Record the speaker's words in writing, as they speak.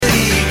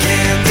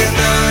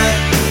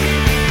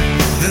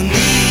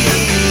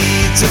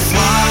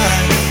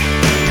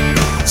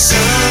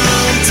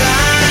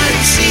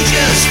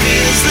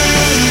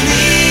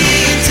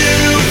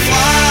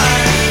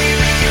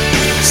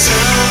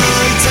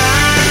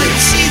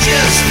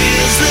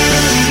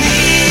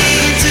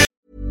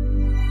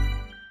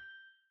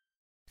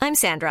I'm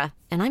Sandra,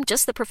 and I'm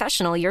just the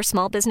professional your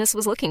small business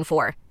was looking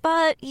for.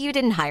 But you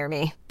didn't hire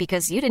me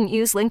because you didn't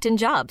use LinkedIn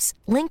Jobs.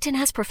 LinkedIn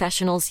has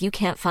professionals you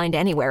can't find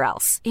anywhere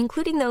else,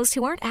 including those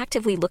who aren't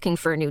actively looking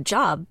for a new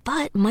job,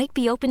 but might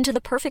be open to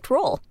the perfect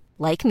role,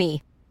 like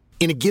me.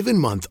 In a given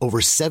month, over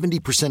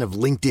 70% of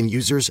LinkedIn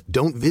users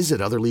don't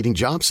visit other leading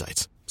job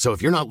sites. So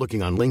if you're not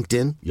looking on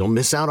LinkedIn, you'll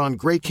miss out on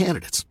great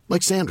candidates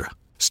like Sandra.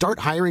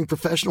 Start hiring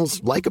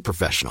professionals like a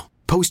professional.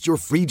 Post your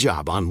free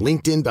job on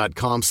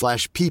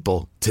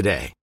linkedin.com/people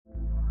today.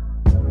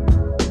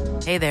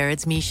 Hey there,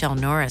 it's Michelle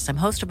Norris. I'm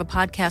host of a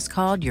podcast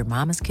called Your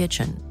Mama's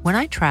Kitchen. When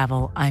I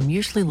travel, I'm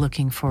usually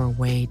looking for a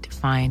way to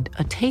find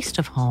a taste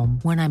of home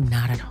when I'm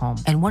not at home.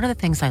 And one of the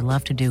things I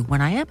love to do when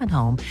I am at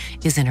home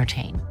is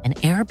entertain. And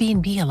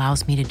Airbnb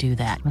allows me to do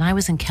that. When I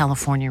was in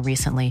California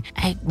recently,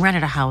 I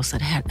rented a house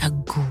that had a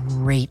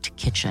great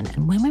kitchen.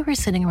 And when we were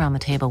sitting around the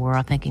table, we were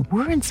all thinking,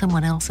 we're in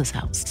someone else's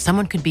house.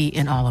 Someone could be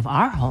in all of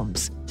our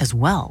homes as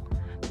well.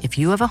 If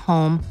you have a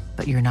home,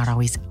 but you're not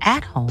always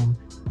at home,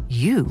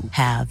 you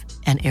have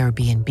an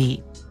Airbnb.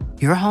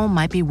 Your home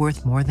might be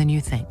worth more than you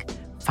think.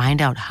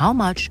 Find out how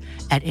much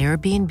at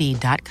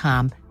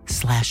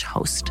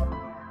airbnb.com/host.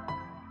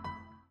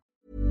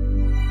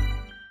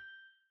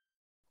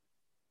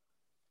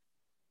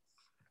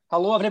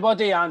 Hello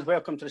everybody and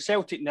welcome to the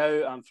Celtic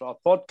Now and for our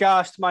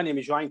podcast. My name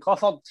is Ryan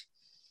Clifford.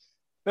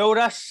 Well,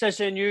 this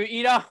is a new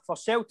era for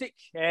Celtic.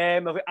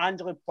 We've got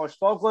Ange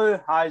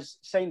Postecoglou has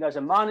signed as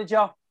a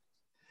manager.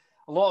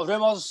 A lot of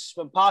rumours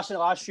been passing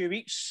the last few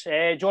weeks.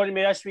 Joining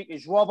me this week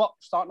is Robert,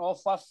 starting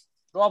off with.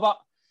 Robert,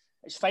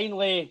 it's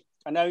finally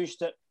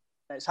announced that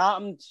it's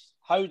happened.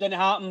 How did it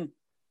happen?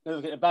 Now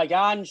we've got the big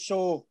Ange,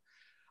 so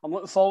I'm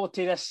looking forward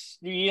to this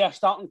new year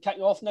starting,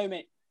 kicking off now,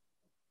 mate.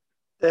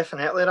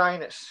 Definitely,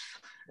 Ryan. It's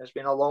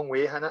been a long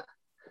way, hasn't it?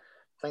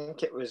 I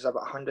think it was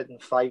about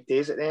 105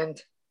 days at the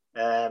end.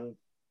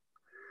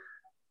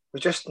 We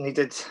just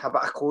needed a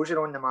bit of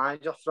closure on the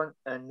manager front,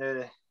 and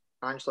now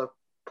Angelo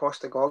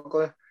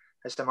Postecoglou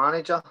as the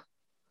manager.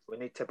 We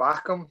need to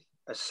back him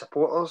as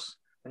supporters.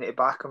 We need to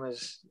back him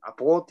as a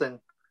board,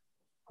 and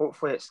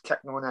hopefully it's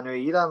kicking on a new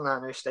era and a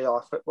new style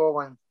of football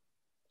and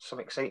some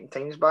exciting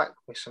times back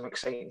with some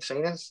exciting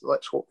signings.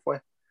 Let's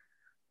hopefully.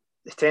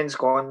 The 10's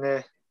gone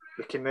now.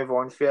 We can move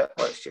on for it.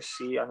 Let's just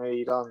see a new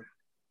era and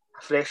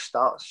a fresh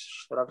start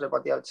for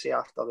everybody, I'd say,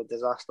 after the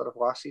disaster of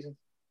last season.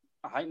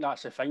 I think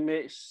that's the thing,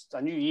 mate. It's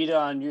a new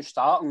era, a new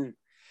start, and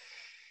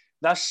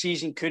this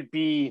season could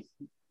be,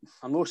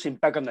 I'm not saying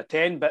bigger than the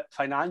 10, but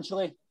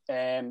financially,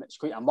 it's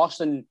quite a must.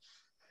 And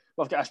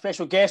we've got a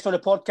special guest on the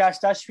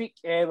podcast this week.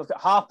 We've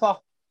got Harper,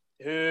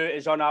 who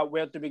is on a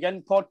Where to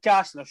Begin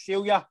podcast in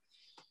Australia.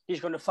 He's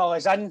going to fill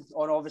us in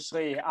on,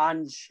 obviously,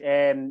 Ange.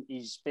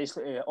 He's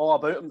basically all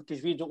about him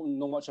because we don't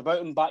know much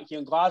about him back here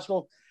in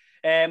Glasgow.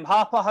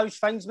 Harper, how's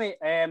things, mate?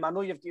 I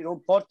know you've got your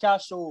own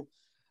podcast, so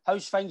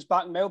how's things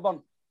back in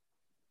Melbourne?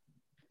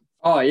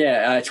 Oh,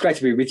 yeah, it's great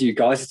to be with you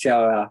guys. It's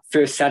our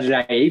first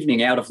Saturday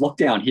evening out of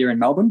lockdown here in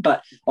Melbourne.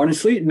 But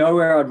honestly,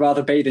 nowhere I'd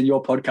rather be than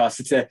your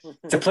podcast. It's a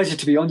pleasure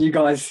to be on. You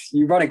guys,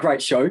 you run a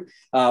great show.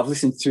 I've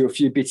listened to a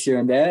few bits here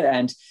and there.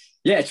 And,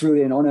 yeah, it's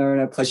really an honour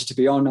and a pleasure to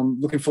be on. I'm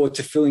looking forward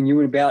to filling you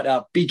in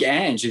about Big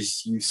Ange,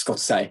 as you Scott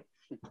say.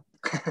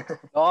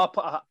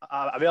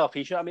 I really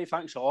appreciate it, mate.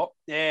 Thanks a lot.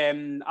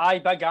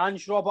 Big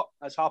Ange, Robert,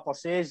 as Harper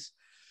says,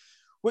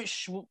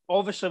 which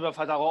obviously we've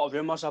had a lot of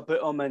rumours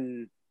about him,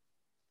 and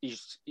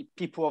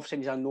people have said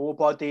he's a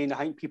nobody, and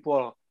I think a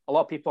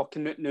lot of people are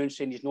coming out now and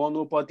saying he's not a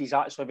nobody. He's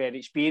actually very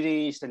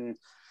experienced and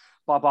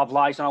blah blah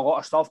blah. He's done a lot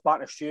of stuff back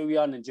in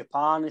Australia and in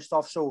Japan and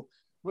stuff. So,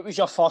 what was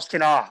your first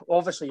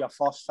obviously your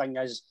first thing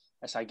is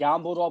it's a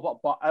gamble,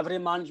 Robert, but every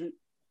management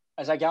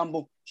is a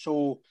gamble.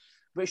 So,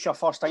 what's your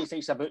first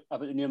instincts about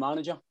the new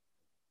manager?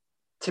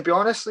 To be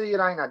honest with you,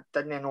 Ryan, I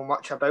didn't know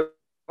much about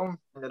him.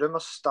 When the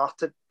rumours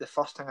started, the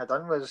first thing I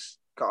done was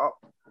got up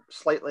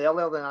slightly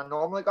earlier than I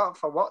normally got up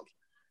for work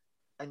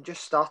and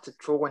just started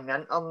trolling the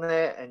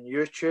internet and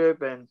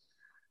YouTube and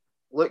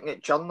looking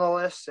at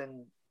journalists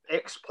and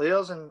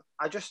ex-players. And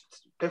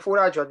before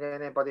I judge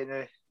anybody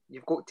now,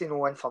 you've got to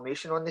know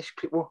information on these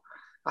people.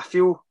 I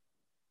feel,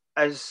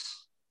 as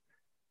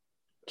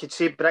could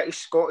say, British,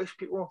 Scottish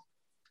people,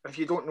 if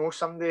you don't know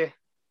somebody,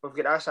 we've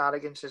got this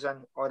arrogance as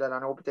in, or they're a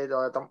nobody,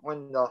 they're a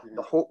dumpling,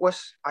 they're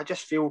hopeless. I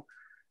just feel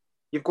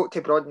you've got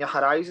to broaden your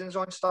horizons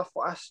on stuff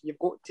like this. You've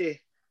got to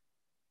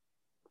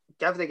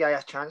give the guy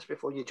a chance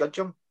before you judge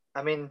him.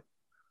 I mean,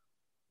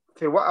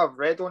 for what I've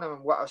read on him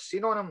and what I've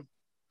seen on him,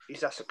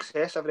 he's a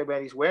success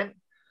everywhere he's went.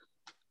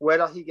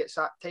 Whether he gets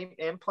that time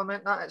to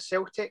implement that at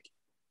Celtic,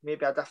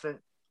 maybe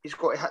he's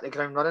got to hit the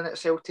ground running at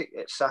Celtic.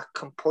 It's a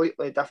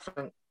completely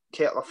different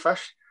kettle of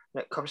fish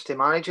when it comes to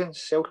managing.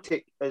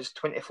 Celtic is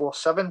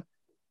 24/7.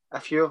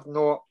 If you have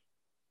not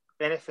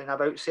anything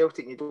about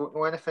Celtic, you don't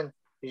know anything,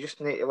 you just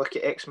need to look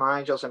at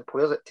ex-managers and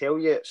players that tell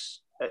you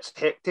it's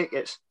hectic.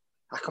 It's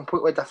a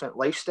completely different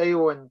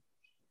lifestyle, and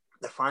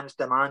the fans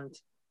demand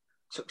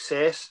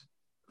success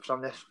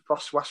from the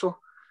first whistle.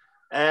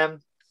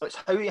 It's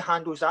how he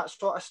handles that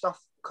sort of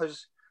stuff,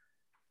 because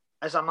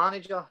as a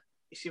manager,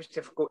 he seems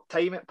to have got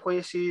time at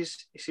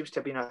places. He seems to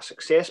have been a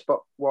success, but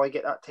will he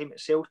get that time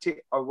at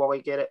Celtic, or will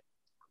he get it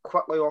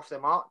quickly off the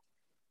mark?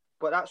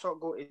 But that's all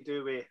got to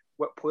do with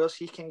what players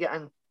he can get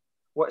in,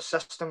 what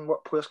system,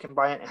 what players can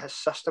buy into his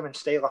system and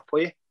style of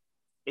play.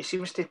 He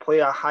seems to play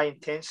a high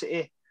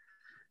intensity,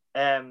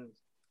 winning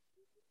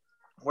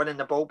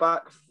the ball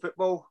back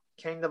football,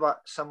 kind of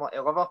similar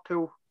to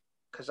Liverpool,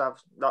 because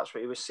that's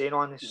what he was saying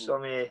on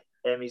some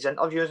of his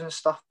interviews and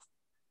stuff.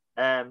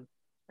 And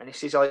he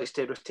says he likes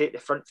to rotate the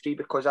front three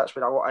because that's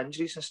where a lot of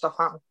injuries and stuff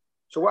happen.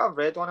 So what I've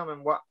read on him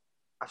and what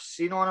I've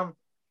seen on him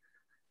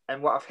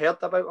and what I've heard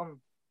about him,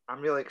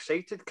 I'm really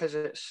excited because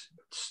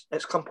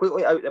it's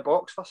completely out the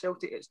box for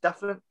Celtic. It's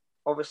different,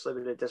 obviously,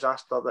 with the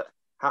disaster that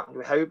happened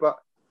with Howe, but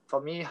for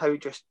me, Howe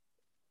just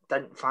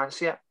didn't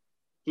fancy it.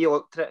 He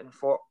looked at it and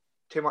thought,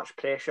 too much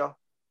pressure,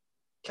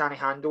 can't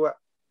handle it,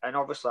 and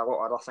obviously a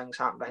lot of other things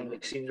happen behind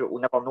the scenes that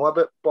we'll never know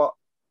about. But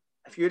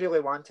if you really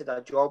wanted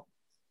a job,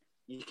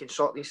 you can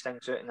sort these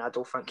things out, and I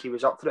don't think he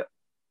was up for it.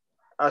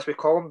 As we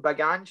call him, Big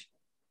Ange,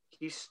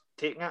 he's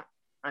taking it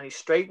and he's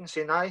striding,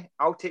 saying, aye,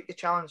 I'll take the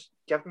challenge,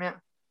 give me it.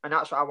 And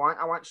that's what I want.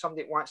 I want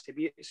somebody that wants to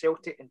be at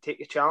Celtic and take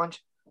the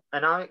challenge.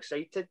 And I'm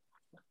excited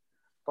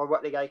for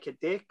what the guy could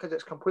do because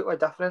it's completely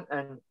different.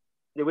 And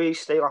the way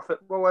his style of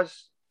football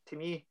is, to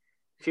me,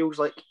 feels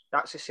like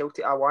that's the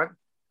Celtic I want.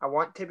 I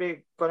want to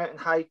be going out in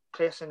high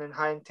pressing and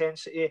high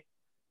intensity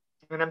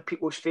and in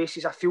people's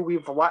faces. I feel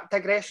we've lacked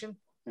aggression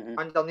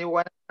under Neil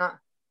Lennon.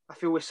 I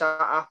feel we sat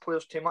our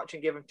players too much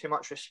and gave them too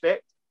much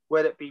respect,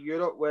 whether it be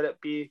Europe, whether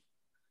it be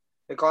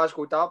the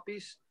Glasgow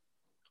derbies.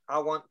 I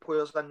want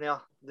players in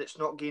there that's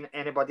not giving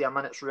anybody a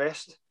minute's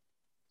rest.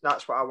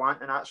 That's what I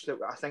want, and that's what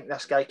I think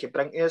this guy could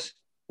bring to us.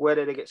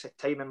 Whether he gets the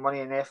time and money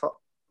and effort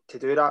to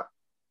do that,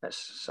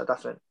 it's a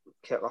different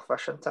kettle of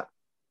fish, isn't it?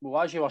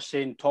 Well, as you were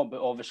saying, talking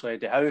about obviously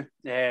Eddie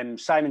Howe,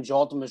 Simon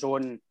Jordan was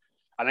on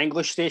an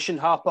English station,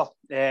 Harper,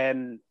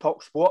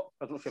 Talk Sport.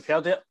 I don't know if you've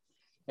heard it.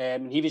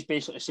 He was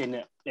basically saying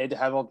that Eddie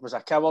Howe was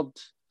a coward.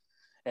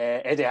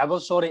 Eddie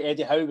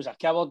Howe was a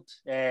coward.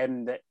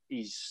 That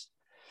he's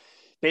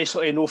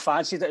basically no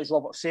fancy that, as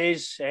Robert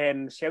says.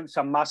 It's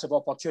a massive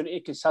opportunity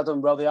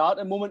considering where they are at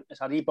the moment. It's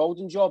a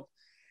rebuilding job.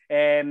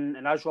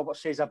 And as Robert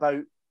says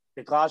about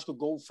the Glasgow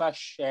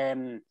Goldfish,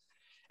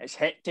 it's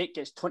hectic,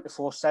 it's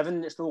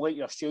 24/7. It's not like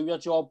your Australia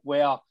job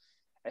where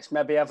it's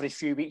maybe every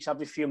few weeks,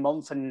 every few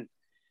months, and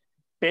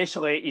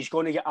basically he's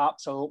going to get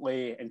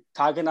absolutely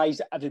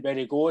antagonised everywhere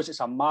he goes.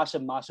 It's a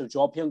massive, massive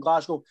job here in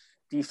Glasgow.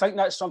 Do you think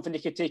that's something he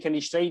could take in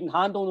his stride and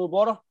handle, no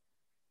bother?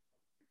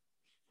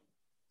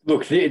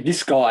 Look,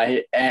 this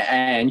guy,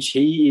 Ange,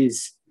 he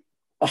is,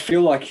 I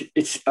feel like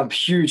it's a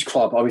huge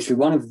club, obviously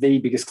one of the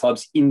biggest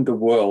clubs in the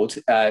world,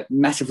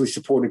 massively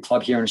supported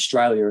club here in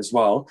Australia as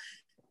well.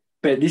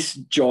 But this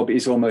job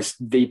is almost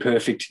the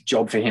perfect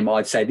job for him,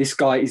 I'd say. This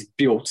guy is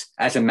built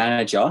as a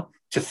manager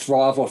to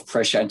thrive off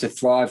pressure and to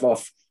thrive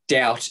off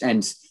doubt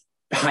and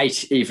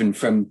hate even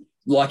from,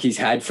 like he's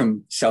had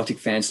from Celtic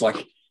fans.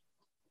 Like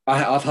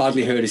I've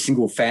hardly heard a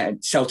single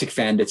Celtic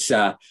fan that's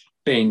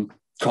been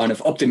kind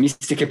of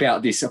optimistic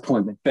about this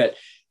appointment. But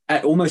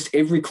at almost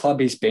every club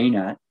he's been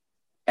at,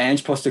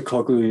 Ange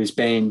Postecoglou has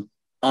been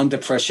under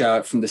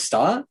pressure from the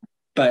start,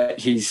 but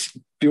he's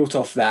built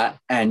off that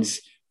and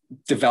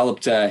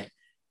developed I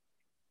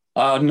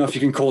don't know if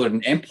you can call it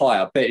an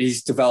empire, but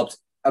he's developed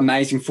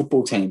amazing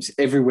football teams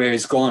everywhere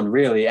he's gone,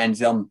 really. And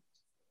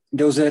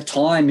there was a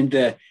time in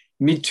the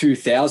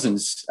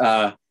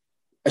mid-2000s,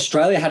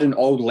 Australia had an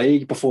old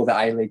league before the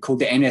A-League called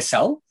the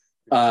NSL,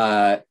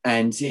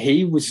 and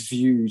he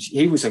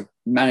was a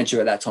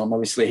manager at that time,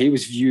 obviously. He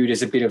was viewed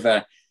as a bit of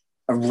a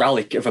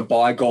relic of a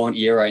bygone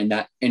era in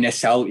that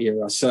NSL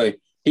era. So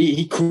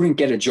he couldn't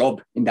get a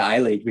job in the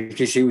A-League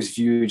because he was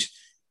viewed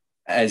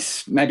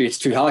as, maybe it's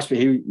too harsh, but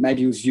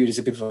he was viewed as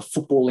a bit of a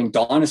footballing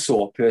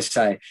dinosaur per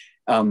se.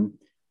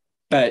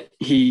 But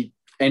he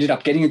ended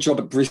up getting a job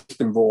at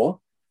Brisbane Roar,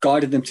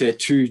 guided them to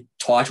 2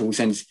 titles,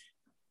 and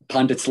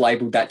pundits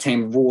labelled that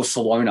team Raw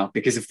Salona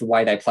because of the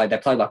way they played. They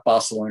played like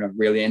Barcelona,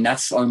 really, and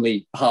that's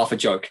only half a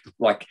joke.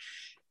 Like,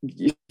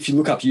 if you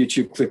look up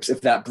YouTube clips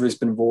of that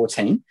Brisbane Roar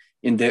team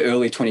in the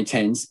early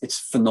 2010s, it's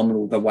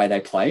phenomenal the way they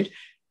played.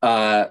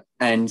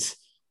 And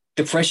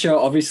the pressure,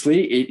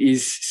 obviously, it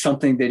is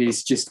something that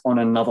is just on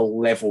another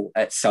level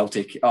at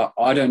Celtic.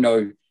 I don't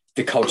know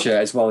the culture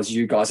as well as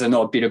you guys. I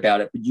know a bit about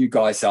it, but you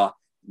guys are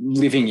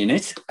living in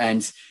it,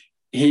 and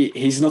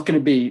he's not going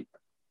to be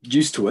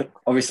used to it.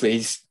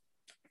 Obviously,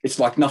 it's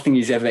like nothing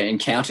he's ever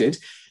encountered,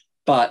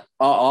 but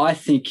I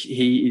think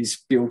he is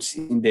built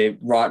in the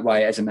right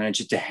way as a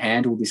manager to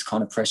handle this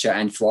kind of pressure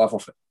and thrive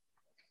off it.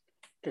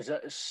 Because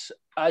it's,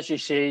 as you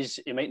say,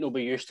 he might not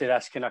be used to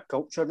this kind of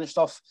culture and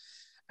stuff.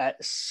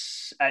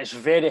 It's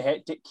very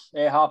hectic,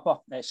 Harper.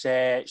 It's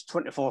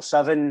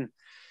 24/7.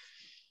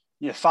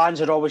 Your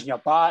fans are always in your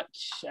back.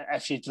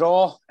 If you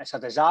draw, it's a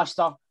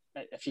disaster.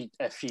 If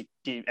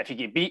you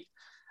get beat,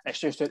 it's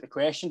just out the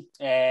question.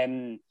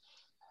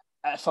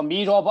 For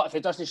me, Robert, if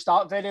it doesn't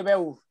start very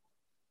well,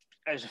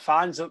 as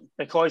fans,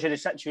 because of the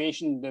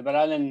situation we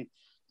were in and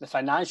the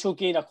financial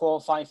gain of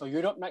qualifying for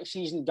Europe next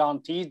season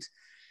guaranteed,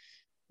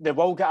 they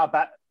will get a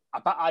bit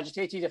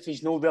agitated if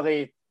he's not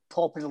really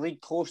top of the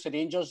league, close to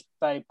Rangers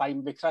by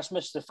maybe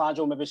Christmas. The fans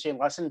will maybe saying,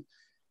 listen,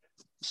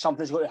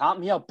 something's going to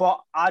happen here.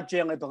 But I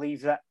generally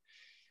believe that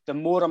the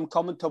more I'm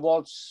coming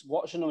towards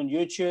watching him on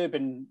YouTube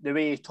and the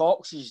way he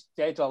talks, he's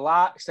dead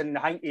relaxed. And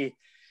I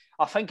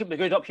think it'd be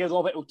good up here,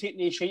 Robert. He'll take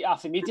no shite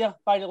off the media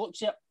by the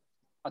looks of it.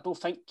 I don't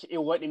think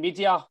he'll let the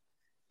media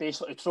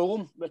basically troll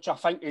him, which I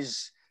think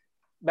is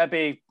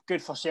maybe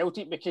good for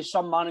Celtic, because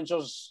some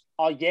managers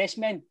are yes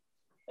men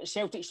at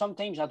Celtic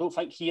sometimes. I don't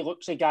think he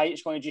looks a guy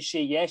that's going to just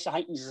say yes. I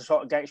think he's the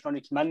sort of guy that's going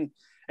to come in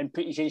and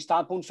put his own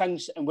stamp on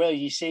things. And whether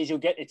he says he'll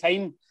get the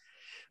time,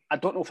 I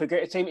don't know if he'll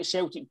get the time at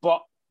Celtic,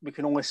 but we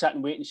can only sit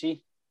and wait and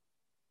see.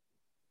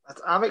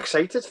 I'm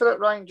excited for it,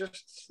 Ryan.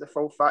 Just the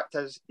full fact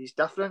is he's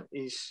different.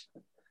 He's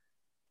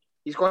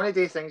going to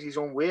do things his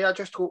own way. I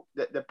just hope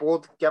that the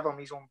board give him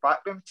his own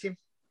backroom team.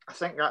 I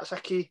think that's a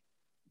key,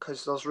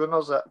 because there's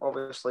rumours that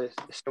obviously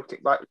the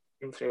Celtic backroom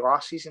team for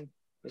last season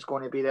is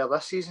going to be there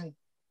this season,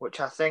 which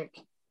I think,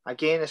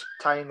 again, is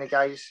tying the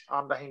guy's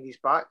arm behind his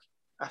back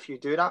if you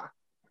do that.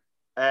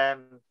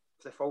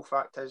 The full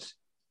fact is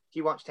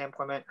he wants to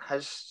implement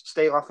his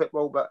style of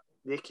football, but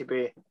they could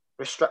be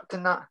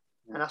restricting that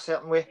in a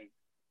certain way.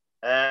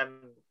 I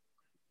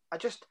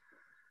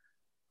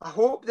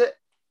hope that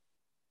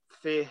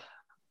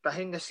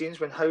behind the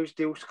scenes, when Howe's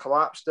deals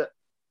collapsed, that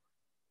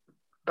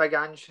Big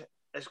Ange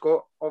has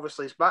got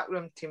obviously his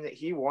backroom team that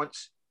he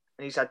wants,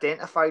 and he's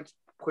identified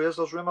players.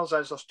 There's rumours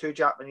as there's 2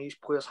 Japanese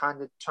players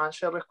handed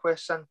transfer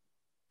requests in,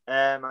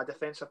 a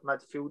defensive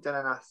midfielder,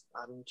 and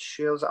I'm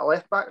sure is it a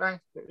left back, Ryan?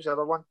 What was the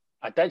other one?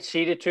 I did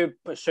see the two,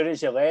 but as soon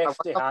as he left,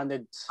 he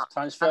handed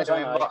transfers in.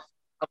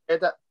 I've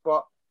read it,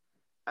 but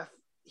if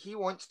he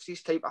wants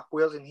these type of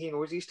players and he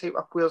knows these type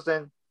of players,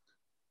 then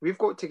we've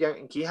got to go out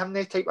and give him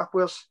the type of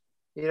players.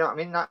 You know what I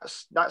mean?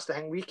 That's the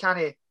thing. We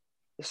can't.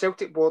 The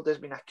Celtic board has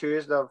been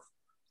accused of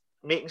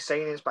making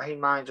signings behind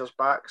managers'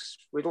 backs.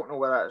 We don't know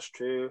whether that's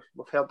true.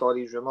 We've heard all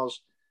these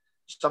rumours.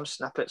 Some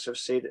snippets have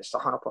said it's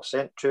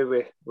 100% true.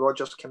 With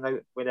Rodgers coming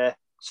out with a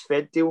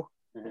Sved deal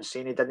and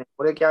saying he didn't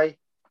know the guy.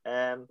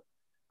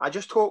 I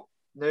just hope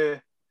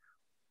now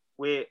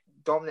with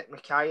Dominic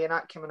Mackay and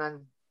that coming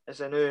in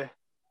as a new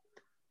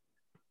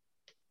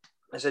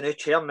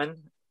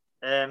chairman,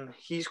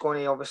 he's going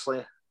to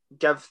obviously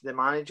give the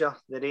manager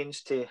the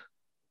reins to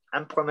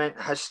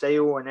implement his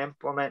style and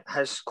implement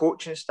his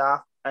coaching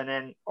staff, and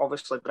then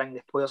obviously bring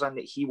the players in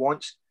that he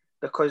wants,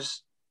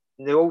 because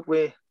the old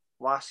way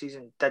last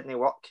season didn't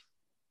work.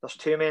 There's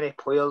too many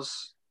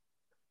players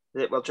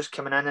that were just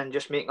coming in and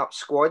just making up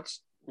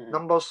squads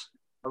numbers.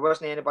 There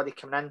wasn't anybody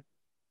coming in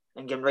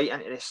and getting right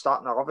into the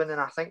starting 11,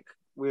 and I think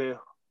we're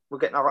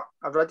getting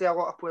already a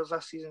lot of players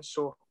this season,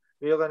 so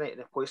we're going to need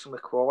to replace them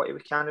with quality. We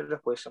can't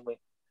replace them with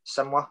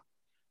similar.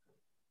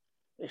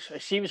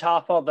 It seems,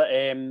 Harper, that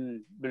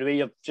the way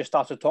you've just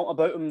started talking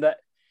about him, that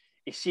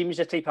he seems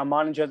the type of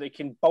manager that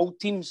can build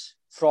teams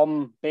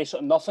from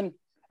basically nothing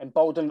and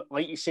build them,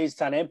 like he says,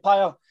 to an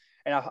empire.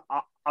 And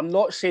I'm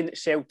not saying that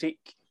Celtic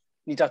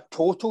need a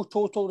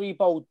total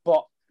rebuild,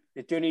 but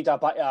they do need a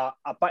bit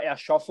of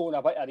shuffle and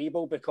a bit of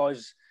rebuild,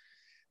 because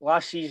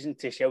last season,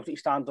 to Celtic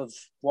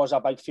standards, was a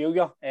big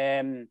failure.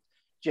 Do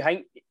you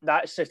think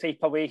that's the type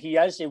of way he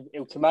is?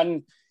 He'll come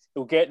in,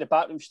 he'll get the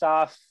backroom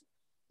staff,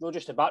 not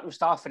just the backroom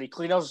staff, for the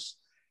cleaners,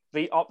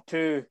 right up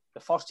to the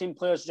first team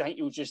players. Do you think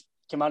he'll just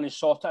come in and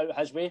sort it out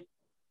his way?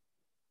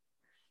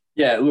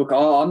 Yeah, look,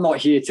 I'm not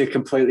here to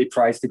completely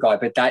praise the guy,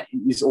 but that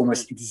is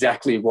almost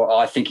exactly what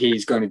I think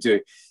he's going to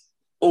do.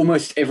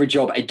 Almost every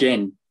job,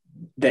 again,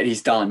 that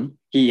he's done,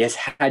 he has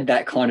had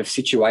that kind of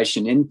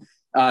situation.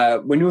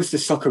 And when he was the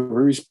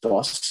Socceroos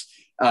boss,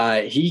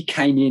 he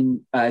came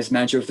in as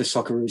manager of the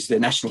Socceroos, the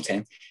national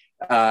team,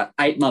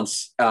 8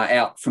 months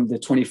out from the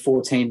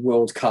 2014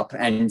 World Cup,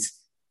 and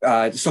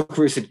the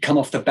Socceroos had come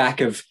off the back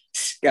of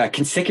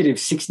consecutive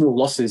 6-0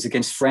 losses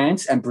against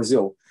France and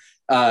Brazil.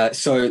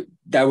 So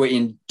they were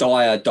in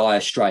dire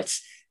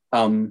straits.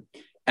 And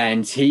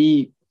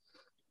he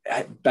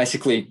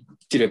basically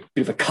did a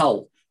bit of a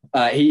cull.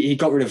 He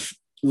got rid of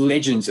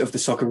legends of the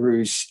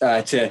Socceroos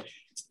to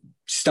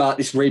start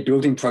this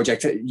rebuilding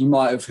project that you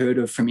might have heard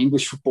of from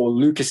English football,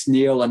 Lucas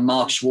Neal and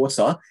Mark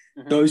Schwarzer.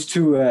 Those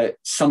two are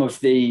some of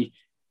the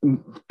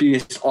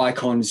biggest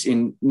icons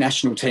in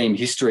national team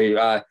history.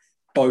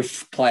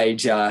 Both played,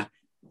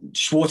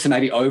 Schwarzer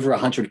maybe over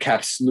 100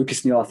 caps.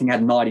 Lucas Neal, I think,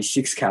 had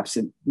 96 caps.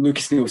 And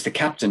Lucas Neal was the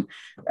captain.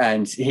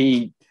 And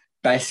he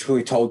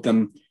basically told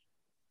them,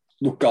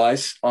 look,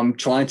 guys, I'm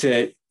trying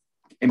to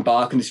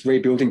embark on this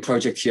rebuilding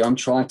project here. I'm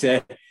trying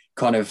to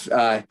kind of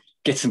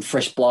get some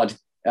fresh blood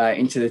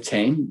into the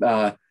team,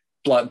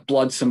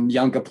 blood some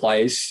younger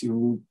players who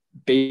will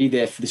be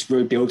there for this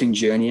rebuilding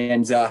journey.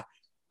 And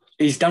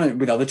he's done it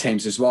with other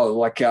teams as well.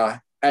 Like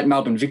at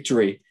Melbourne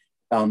Victory,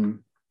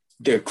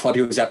 the club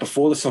he was at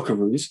before the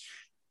Socceroos,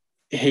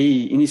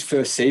 in his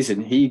first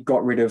season, he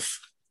got rid of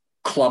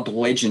club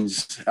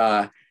legends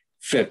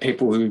for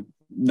people who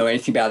know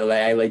anything about the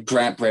A-League,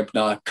 Grant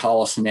Brebner,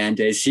 Carlos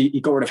Hernandez. He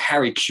got rid of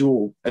Harry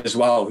Kuehl as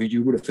well, who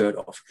you would have heard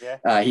of.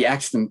 Yeah. He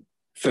axed them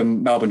for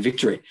Melbourne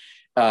victory.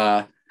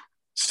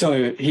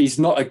 So he's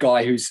not a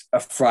guy who's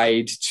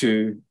afraid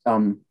to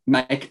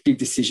make big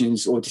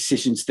decisions or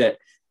decisions that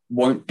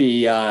won't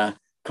be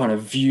kind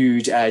of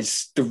viewed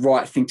as the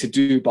right thing to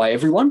do by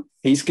everyone.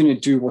 He's going to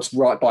do what's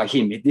right by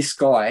him. This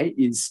guy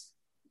is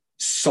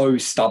so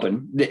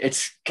stubborn.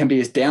 It can be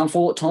his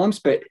downfall at times,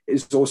 but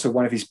it's also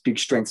one of his big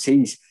strengths.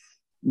 He's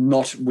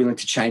not willing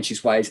to change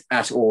his ways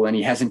at all, and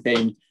he hasn't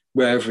been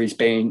wherever he's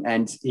been,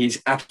 and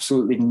he's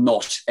absolutely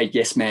not a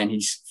yes man.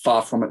 He's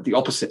far from it, the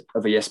opposite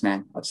of a yes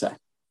man, I'd say.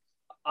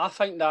 I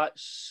think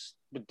that's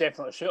would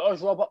definitely suit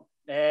us, Robert.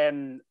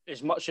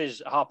 As much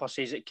as Harper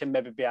says it can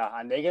maybe be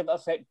a negative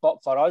effect,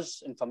 but for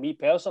us and for me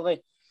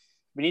personally,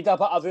 we need a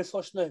bit of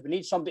ruthlessness. We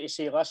need somebody to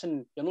say,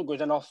 listen, you're not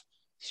good enough,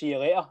 see you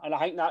later. And I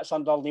think that's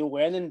under Neil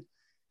Lennon.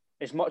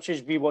 As much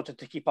as we wanted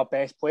to keep our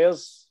best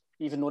players,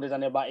 even though they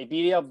didn't want to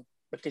be there,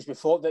 because we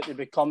thought that they'd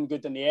become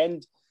good in the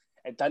end,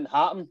 it didn't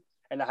happen.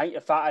 And I think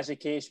if that is the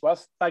case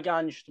with Big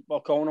Ange, we're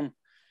calling him,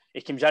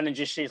 he comes in and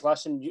just says,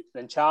 listen,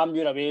 then Cham,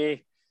 you're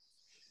away.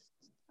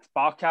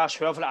 Barkas,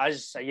 whoever it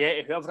is,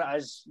 Ayeti, whoever it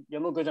is,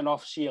 you're not good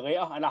enough, see you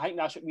later. And I think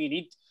that's what we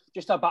need.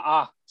 Just a bit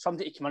of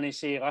somebody to come in and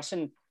say,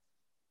 listen,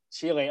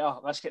 see you later,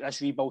 let's get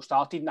this rebuild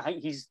started. And I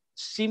think he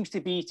seems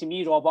to be, to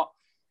me, Robert,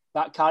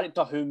 that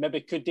character who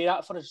maybe could do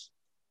that for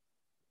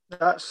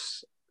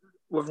us.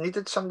 We've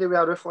needed somebody with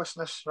a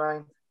ruthlessness,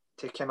 Ryan,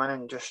 to come in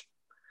and just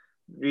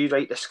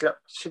rewrite the script,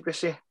 should we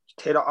say,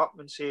 tear it up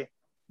and say,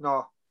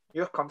 no,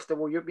 you're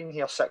comfortable, you've been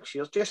here 6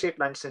 years. Just say,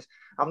 for instance,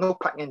 I'm not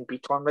picking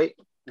Beaton, right?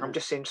 I'm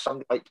just saying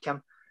somebody like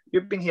him.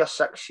 You've been here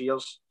 6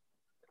 years.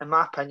 In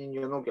my opinion,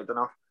 you're not good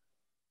enough.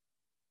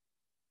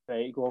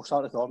 Right, go. I'll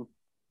start recording.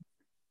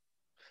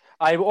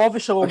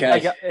 Obviously,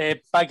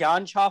 okay. Big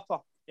Ange Harper.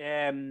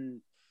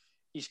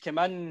 He's come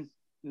in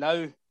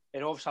now,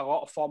 and obviously a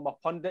lot of former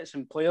pundits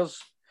and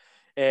players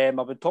I've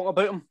been talking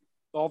about him.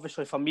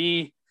 Obviously, for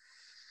me,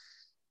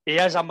 he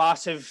is a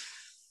massive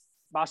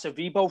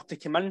rebuild to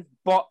come in.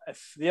 But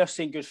if they're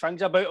saying good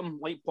things about him,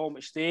 like Paul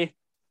McStay,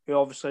 who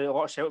obviously a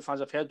lot of Celtic fans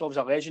have heard of, is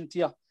a legend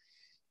here,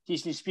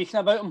 he's been speaking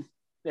about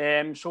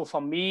him. So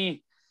for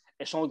me,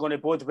 it's only going to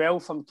bode well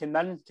for him coming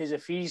in, because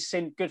if he's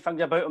saying good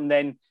things about him,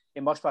 then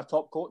he must be a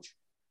top coach.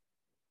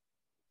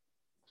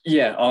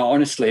 Yeah,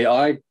 honestly,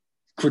 I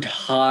could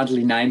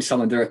hardly name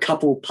someone. There are a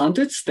couple of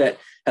pundits that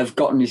have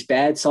gotten his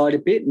bad side a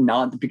bit and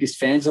aren't the biggest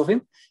fans of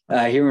him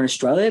here in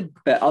Australia.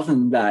 But other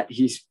than that,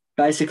 he's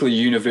basically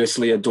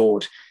universally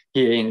adored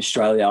here in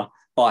Australia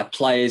by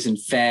players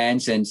and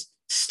fans and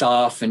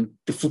staff and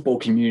the football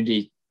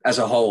community as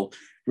a whole,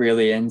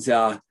 really. And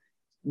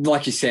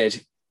like you said,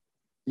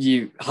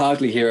 you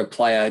hardly hear a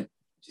player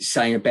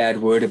saying a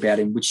bad word about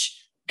him, which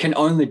can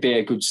only be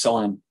a good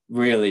sign,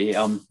 really.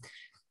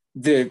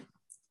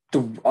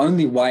 The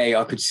only way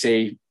I could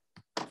see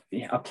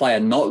a player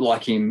not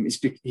like him is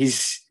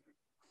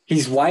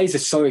his ways are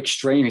so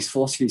extreme, his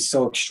philosophy is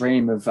so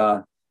extreme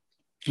of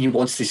he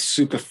wants this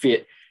super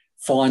fit,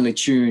 finely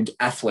tuned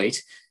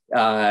athlete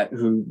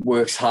who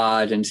works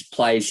hard and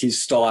plays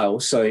his style.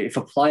 So if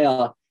a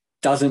player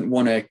doesn't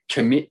want to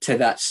commit to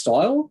that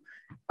style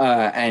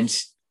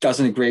and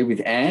doesn't agree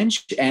with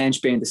Ange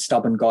being the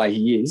stubborn guy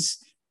he is,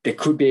 there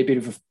could be a bit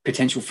of a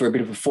potential for a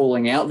bit of a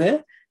falling out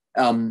there.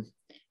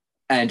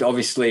 And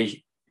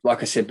obviously,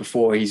 like I said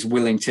before, he's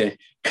willing to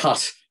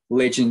cut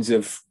legends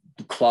of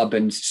the club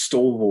and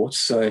stalwarts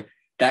so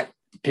that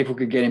people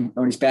could get him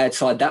on his bad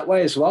side that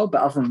way as well.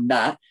 But other than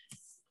that,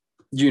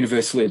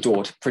 universally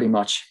adored, pretty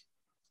much.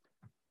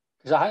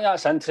 Because I think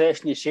that's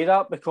interesting you say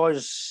that,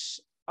 because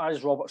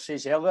as Robert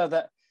says earlier,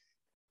 that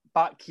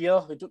back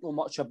here we don't know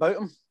much about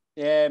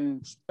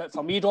him. But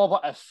for me, Robert,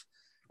 if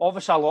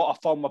obviously a lot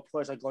of former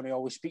players are going to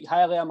always speak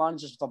highly of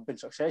managers that have been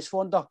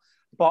successful under,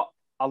 but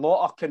a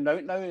lot are coming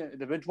out now,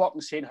 the woodwork,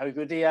 and saying how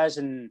good he is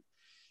and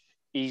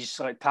he's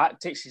like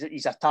tactics,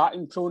 he's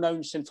attacking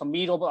pronouns. And for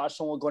me, Robert, that's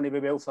only going to be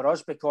well for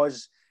us,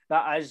 because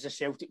that is the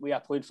Celtic way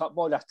of playing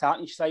football, the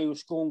attacking style,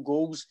 scoring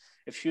goals.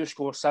 If you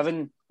score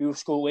 7, you'll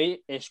score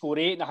 8.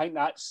 And I think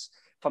that's,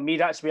 for me,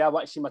 that's the way I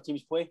want to see my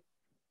teams play.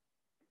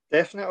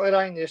 Definitely,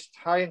 Ryan. Just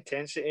high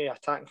intensity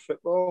attacking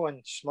football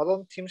and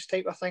smothering teams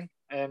type of thing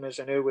is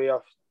a new way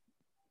of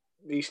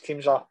these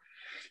teams are.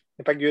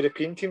 The big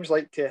European teams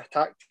like to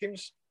attack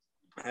teams.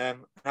 And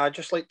I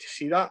just like to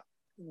see that.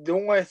 The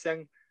only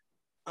thing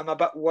I'm a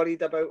bit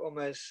worried about him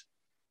is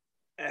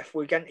if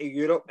we get into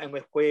Europe and we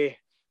play,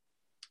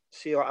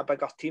 say, like a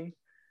bigger team,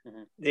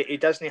 he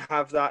doesn't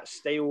have that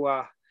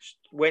style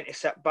when to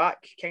sit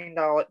back, kind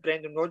of like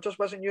Brendan Rodgers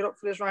was in Europe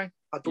for his rank.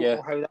 I don't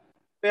know how that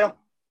fair.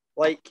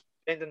 Like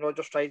Brendan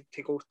Rodgers tried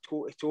to go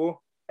toe-to-toe.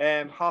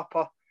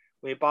 Harper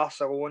with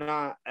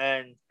Barcelona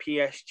and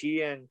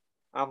PSG, and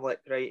I'm like,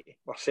 right,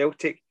 we're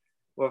Celtic.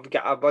 We've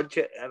got a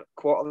budget a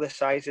quarter the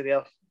size of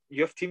their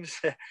youth teams.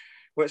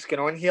 What's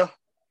going on here?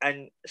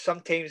 And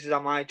sometimes as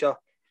a manager,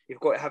 you've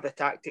got to have the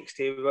tactics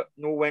to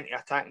know when to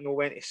attack, know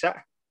when to sit.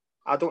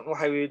 I don't know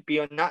how he would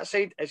be on that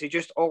side. Is he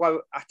just all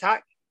out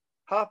attack?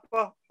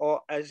 Harper,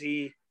 or is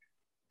he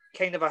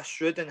kind of a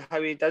shrewd in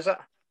how he does it?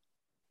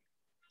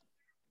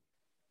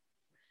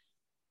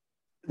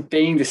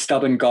 Being the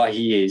stubborn guy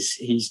he is,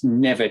 he's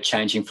never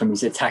changing from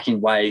his attacking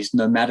ways,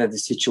 no matter the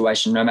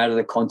situation, no matter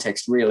the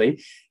context,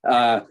 really.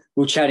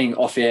 We're chatting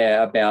off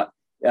air about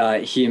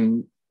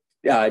him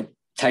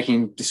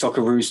taking the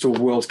Socceroos to a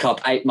World Cup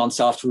 8 months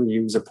after he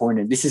was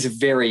appointed. This is a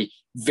very,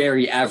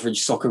 very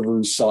average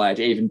Socceroos side,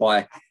 even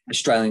by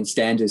Australian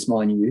standards,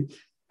 mind you.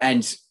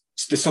 And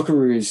the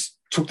Socceroos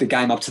took the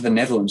game up to the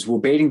Netherlands, were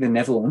beating the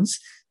Netherlands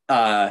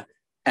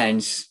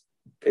and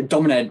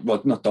dominated,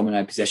 well, not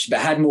dominated possession, but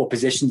had more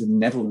possession than the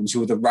Netherlands, who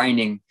were the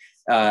reigning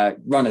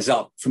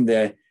runners-up from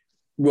the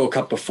World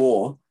Cup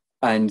before.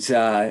 And,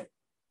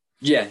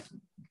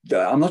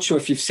 I'm not sure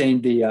if you've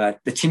seen the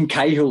Tim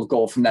Cahill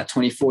goal from that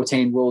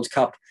 2014 World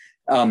Cup,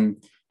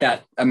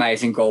 that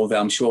amazing goal that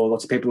I'm sure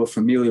lots of people are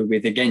familiar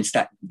with against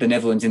the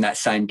Netherlands in that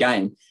same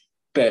game.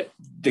 But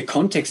the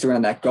context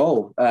around that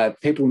goal,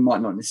 people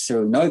might not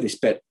necessarily know this,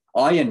 but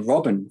Arjen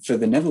Robben for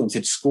the Netherlands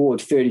had scored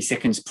 30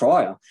 seconds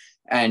prior.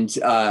 And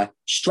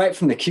straight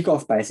from the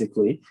kickoff,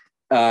 basically,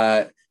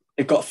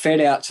 it got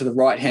fed out to the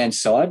right-hand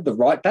side, the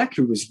right back,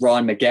 who was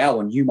Ryan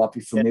McGowan, you might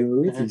be familiar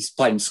with. He's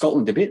played in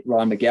Scotland a bit,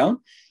 Ryan McGowan.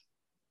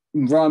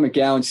 Ryan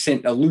McGowan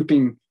sent a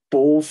looping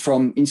ball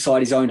from inside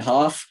his own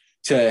half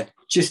to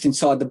just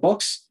inside the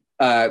box,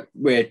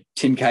 where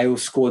Tim Cahill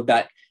scored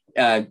that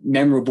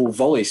memorable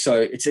volley. So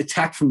it's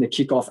attack from the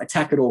kickoff,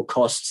 attack at all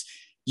costs.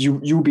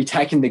 You'll be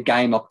taking the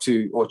game up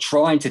to, or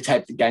trying to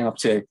take the game up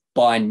to,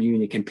 Bayern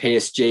Munich and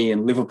PSG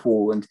and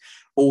Liverpool and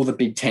all the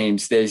big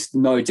teams. There's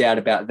no doubt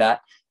about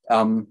that.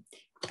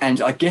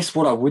 And I guess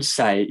what I would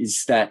say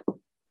is that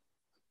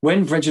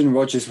when Brendan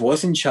Rodgers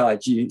was in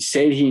charge, you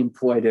said he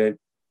employed a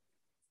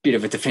bit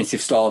of a defensive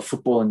style of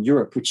football in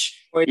Europe, which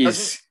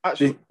is...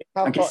 Actually,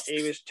 I thought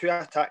he was too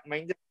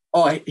attack-minded.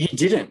 Oh, he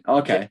didn't?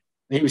 Okay.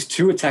 He was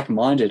too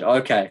attack-minded.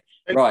 Okay.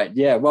 Right,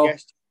 yeah. Well,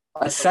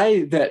 I'd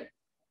say that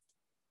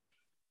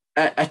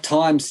at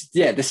times,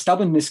 the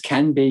stubbornness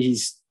can be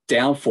his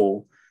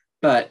downfall,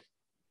 but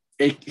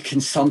it can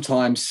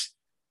sometimes,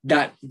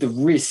 the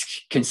risk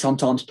can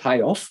sometimes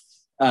pay off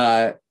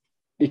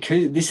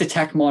because this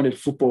attack-minded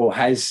football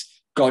has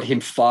got him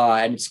far,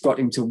 and it's got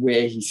him to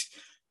where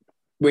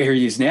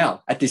he is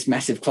now at this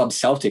massive club,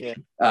 Celtic,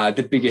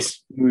 the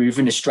biggest move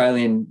in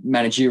Australian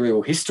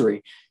managerial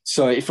history.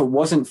 So if it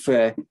wasn't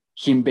for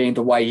him being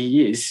the way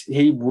he is,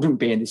 he wouldn't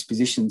be in this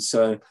position.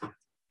 So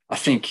I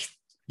think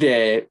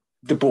the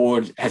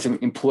board has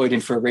employed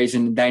him for a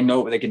reason. They know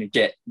what they're going to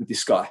get with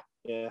this guy.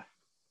 Yeah.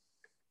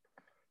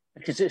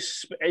 Because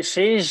it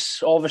says,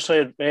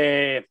 obviously,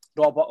 Peter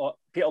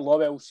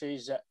Lawwell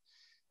says that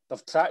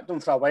they've tracked him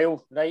for a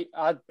while, right?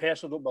 I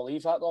personally don't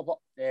believe that, Robert.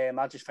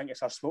 I just think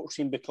it's a smoke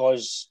screen,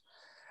 because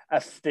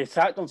if they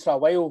tracked him for a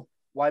while,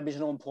 why was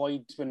he not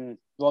employed when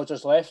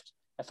Rodgers left,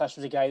 if this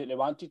was the guy that they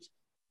wanted?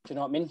 Do you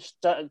know what I mean?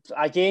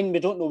 Again, we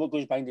don't know what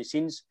goes behind the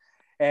scenes.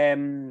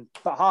 But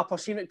Harper,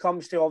 seeing it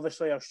comes to,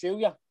 obviously,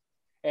 Australia,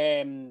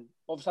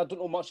 obviously I don't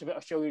know much about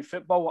Australian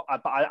football,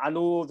 but I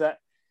know that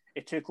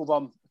he took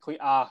over quite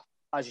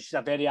as you said,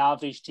 a very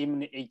average team,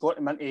 and he got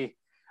them into a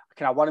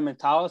kind of winning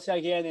mentality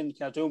again and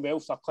kind of doing well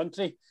for their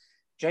country.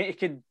 Do you think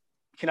he could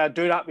kind of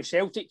do that with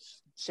Celtic?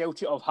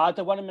 Celtic have had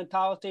the winning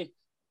mentality.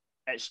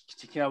 It's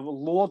kind of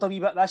lowered a wee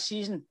bit this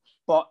season,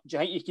 but do you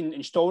think you can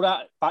install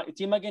that back to the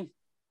team again?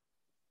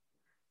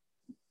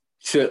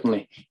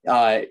 Certainly.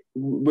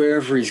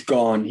 Wherever he's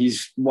gone,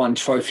 he's won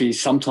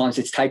trophies. Sometimes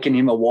it's taken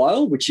him a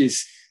while, which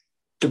is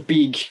the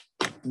big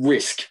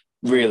risk,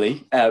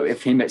 really,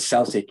 of him at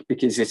Celtic,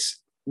 because it's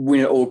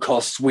win at all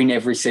costs, win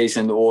every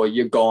season, or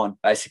you're gone,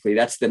 basically.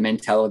 That's the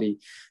mentality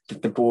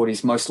that the board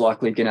is most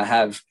likely going to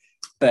have.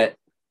 But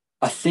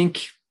I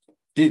think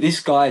this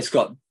guy's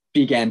got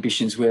big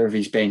ambitions wherever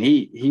he's been.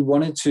 He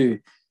wanted to,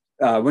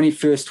 when he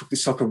first took the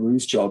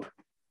Socceroos job,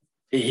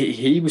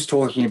 he was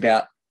talking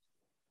about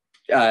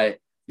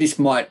this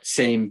might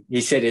seem,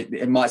 he said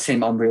it might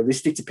seem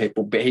unrealistic to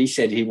people, but he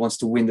said he wants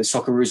to win the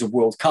Socceroos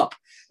World Cup.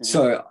 Mm-hmm.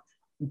 So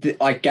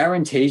I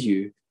guarantee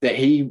you that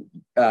he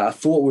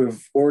thought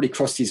we've already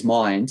crossed his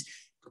mind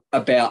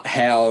about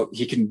how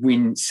he can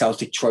win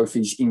Celtic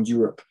trophies in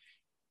Europe.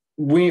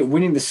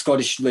 Winning the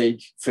Scottish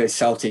League for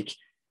Celtic,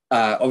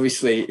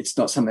 obviously it's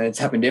not something that's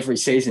happened every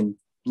season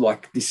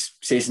like this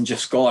season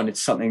just gone.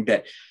 It's something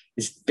that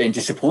has been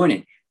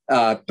disappointing.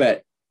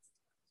 But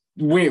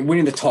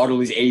winning the title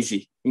is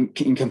easy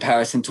in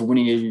comparison to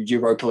winning a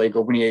Europa League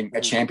or winning a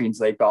Champions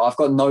League. But I've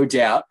got no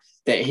doubt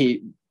that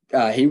he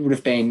would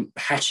have been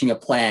hatching a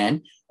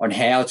plan on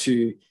how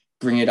to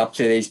bring it up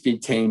to these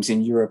big teams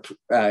in Europe.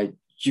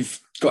 You've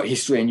got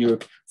history in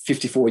Europe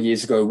 54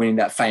 years ago, winning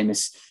that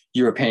famous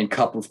European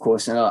Cup, of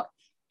course, and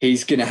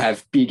he's going to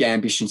have big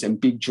ambitions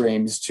and big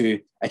dreams to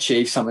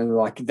achieve something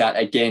like that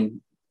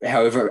again,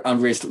 however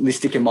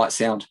unrealistic it might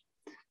sound.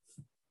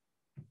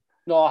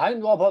 No, I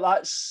think, Robert,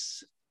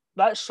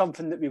 that's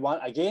something that we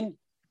want again.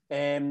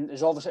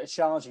 Is obviously a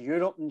challenge in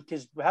Europe,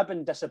 because we have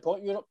been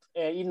disappointed in Europe.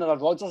 Even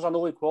under Rodgers, I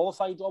know he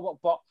qualified, Robert,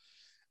 but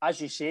as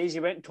you say, he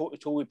went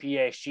toe-to-toe with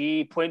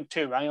PSG, playing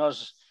two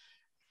wingers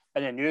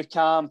in the new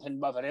camp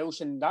and whatever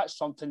else, and that's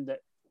something that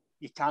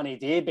you can't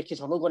do because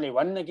we're not going to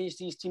win against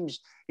these teams.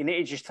 You need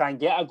to just try and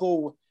get a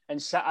goal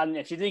and sit in.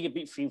 If you do get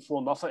beat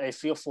 3-4 nothing,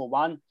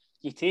 3-4-1,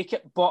 you take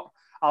it. But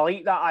I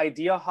like that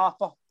idea,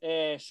 Harper.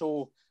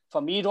 So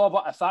for me,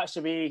 Robert, if that's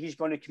the way he's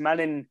going to come in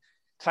and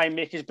try and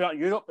make us better in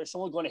Europe, it's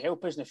only going to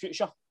help us in the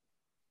future.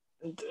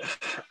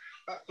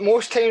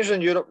 Most times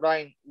in Europe,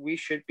 Ryan, we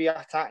should be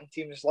attacking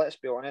teams, let's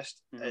be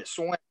honest. Mm-hmm. It's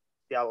only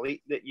the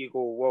elite that you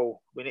go,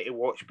 well, we need to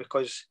watch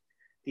because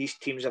these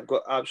teams have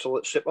got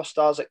absolute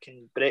superstars that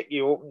can break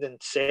you open in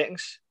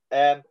seconds.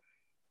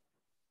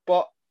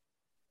 But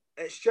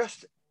it's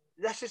just,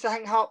 this is the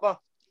thing, Harper.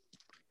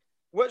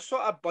 What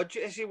sort of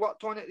budget has he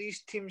worked on at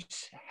these teams?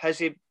 Has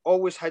he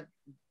always had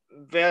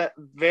very,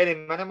 very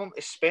minimum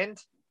to spend?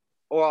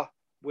 Or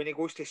when he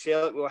goes to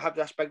sell it, we'll have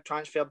this big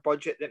transfer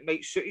budget that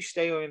might suit his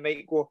style and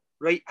might go,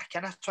 right, I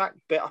can attract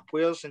better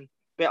players and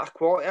better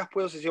quality of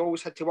players. Has he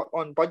always had to work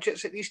on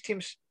budgets at these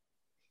teams?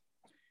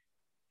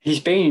 He's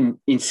been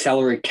in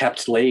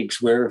salary-capped leagues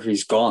wherever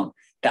he's gone.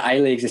 The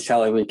A-League's a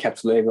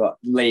salary-capped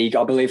league.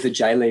 I believe the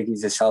J-League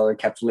is a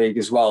salary-capped league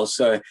as well.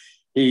 So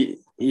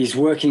he's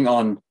working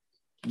on,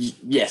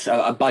 yes,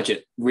 a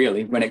budget,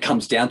 really, when it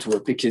comes down to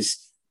it,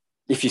 because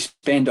if you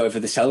spend over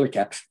the salary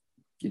cap,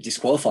 you're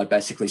disqualified,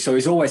 basically. So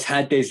he's always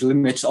had these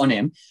limits on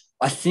him.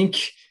 I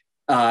think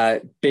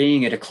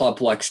being at a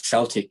club like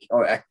Celtic,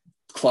 or a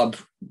club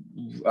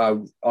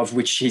of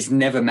which he's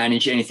never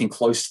managed anything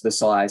close to the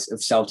size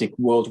of Celtic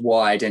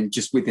worldwide and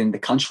just within the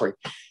country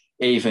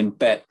even,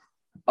 but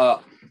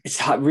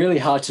it's really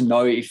hard to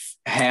know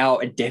how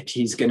adept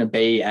he's going to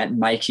be at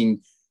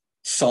making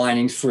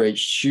signings for a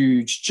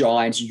huge,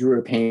 giant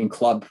European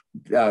club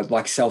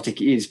like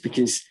Celtic is,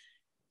 because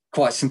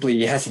quite simply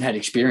he hasn't had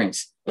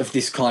experience of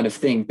this kind of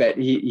thing, but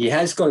he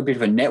has got a bit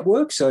of a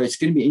network, so it's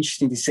going to be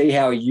interesting to see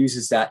how he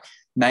uses that.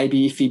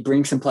 Maybe if he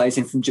brings some players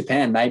in from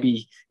Japan,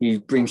 maybe he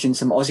brings in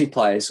some Aussie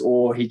players,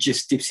 or he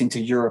just dips into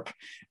Europe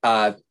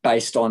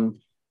based on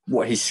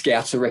what his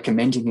scouts are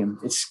recommending him.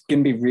 It's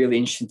going to be really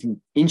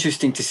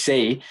interesting to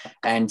see,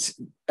 and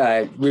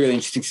really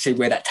interesting to see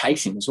where that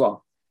takes him as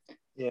well.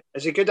 Yeah,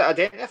 is he good at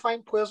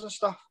identifying players and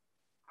stuff,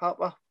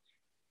 Harper?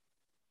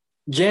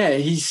 Yeah,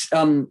 he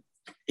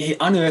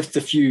unearthed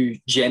a few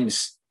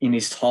gems in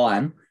his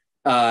time.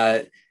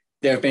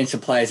 There have been some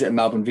players at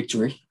Melbourne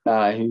Victory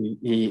who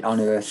he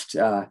unearthed.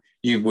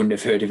 You wouldn't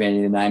have heard of any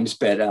of the names,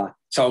 but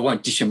so I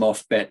won't dish him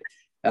off. But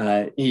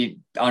he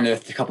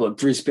unearthed a couple at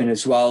Brisbane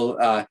as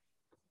well.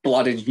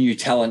 Blooded new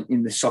talent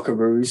in the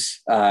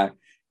Socceroos,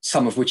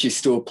 some of which is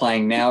still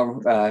playing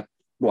now.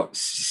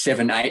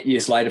 7-8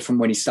 years later from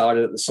when he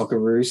started at the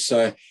Socceroos.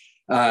 So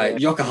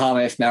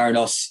Yokohama F.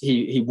 Marinos,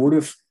 he would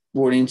have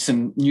brought in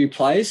some new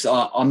players.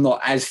 I'm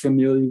not as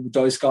familiar with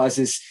those guys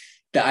as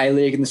the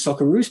A-League and the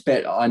Socceroos,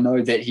 but I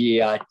know that he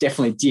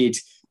definitely did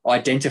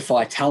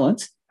identify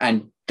talent,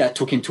 and that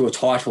took him to a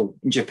title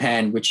in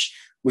Japan, which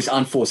was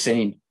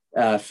unforeseen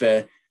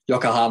for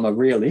Yokohama,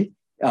 really.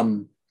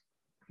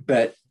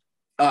 But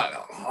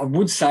I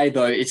would say,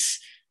 though, it's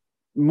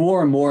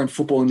more and more in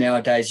football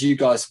nowadays, you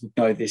guys would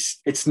know this,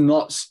 it's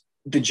not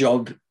the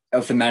job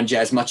of the manager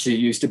as much as it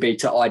used to be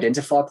to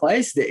identify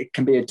players. It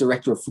can be a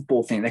director of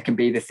football thing. That can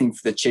be the thing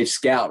for the chief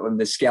scout and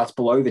the scouts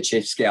below the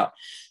chief scout.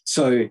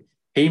 So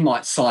he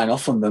might sign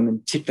off on them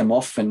and tick them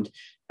off and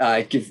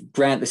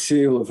grant the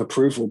seal of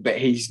approval, but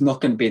he's not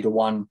going to be the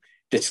one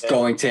that's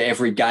going to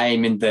every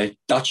game in the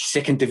Dutch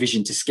second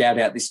division to scout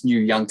out this new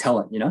young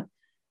talent, you know?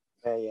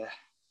 Yeah.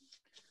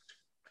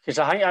 Because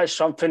I think that's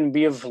something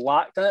we've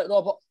lacked in it,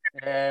 Robert.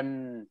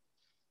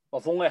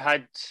 We've only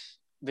had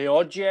the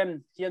odd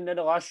gem here in the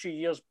last few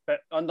years, but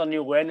under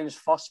Neil Lennon's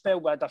first spell,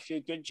 we had a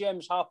few good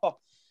gems, Harper,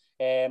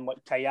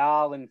 like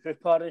Kayal and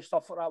Hooper and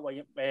stuff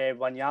like that,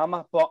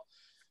 Wanyama, but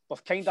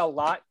we've kind of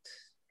lacked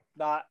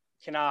that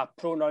kind of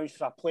pronouns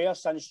for a player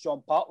since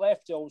John Park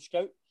left, the old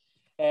scout.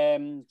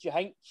 Do you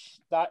think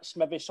that's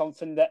maybe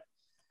something that,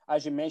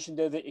 as you mentioned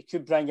there, that he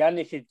could bring in,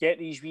 he could get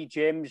these wee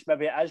gems,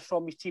 maybe it is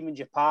from his team in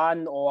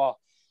Japan or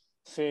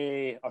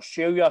say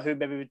Australia, who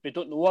maybe we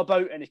don't know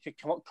about, and he could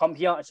come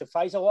here and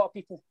surprise a lot of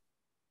people?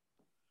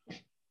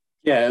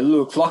 Yeah,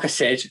 look, like I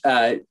said,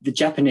 the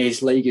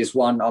Japanese league is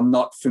one I'm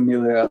not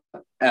too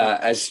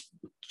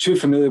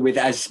familiar with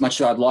as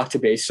much as I'd like to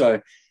be.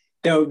 So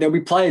there'll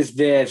be players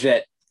there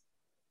that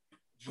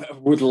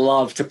would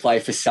love to play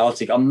for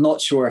Celtic. I'm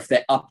not sure if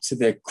they're up to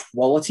the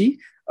quality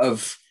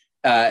of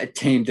a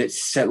team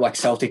that's like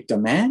Celtic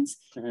demands.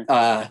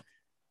 Mm-hmm.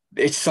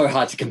 It's so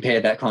hard to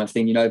compare that kind of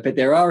thing, you know, but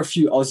there are a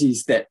few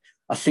Aussies that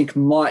I think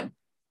might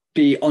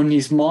be on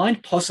his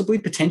mind, possibly,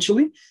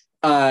 potentially.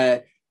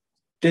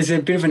 There's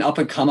a bit of an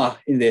up-and-comer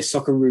in their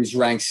Socceroos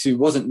ranks who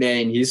wasn't there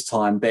in his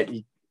time, but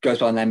he goes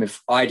by the name of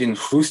Aydin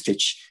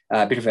Hrustic,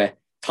 a bit of a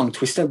tongue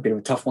twister, a bit of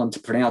a tough one to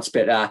pronounce,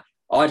 but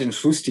Aydin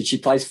Hrustic, he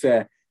plays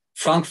for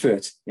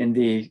Frankfurt in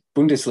the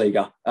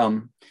Bundesliga.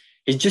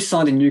 he's just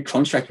signed a new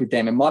contract with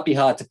them. It might be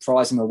hard to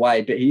prize him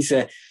away, but he's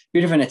a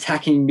bit of an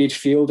attacking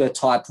midfielder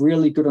type,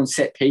 really good on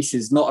set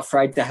pieces, not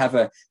afraid to have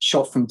a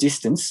shot from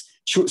distance.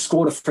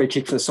 Scored a free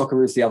kick for the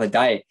Socceroos the other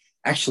day.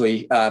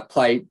 Actually,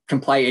 can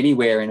play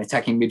anywhere in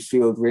attacking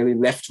midfield, really,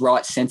 left,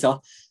 right, centre.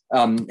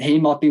 He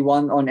might be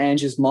one on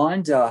Ange's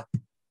mind.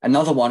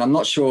 Another one, I'm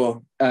not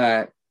sure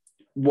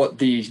what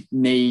the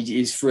need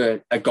is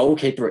for a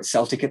goalkeeper at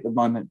Celtic at the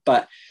moment,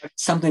 but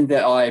something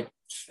that I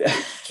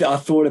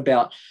thought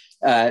about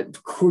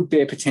could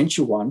be a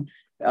potential one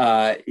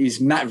is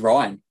Matt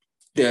Ryan,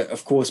 that,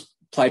 of course,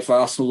 played for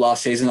Arsenal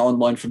last season on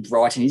loan from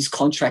Brighton. His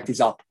contract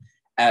is up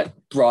at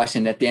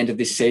Brighton at the end of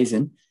this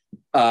season.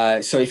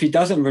 So if he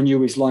doesn't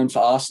renew his loan for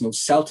Arsenal,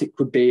 Celtic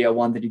could be a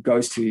one that he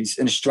goes to. He's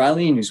an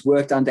Australian who's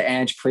worked under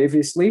Ange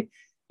previously.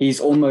 He's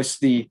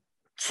almost the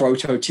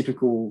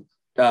prototypical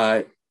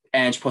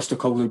Ange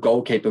Postecoglou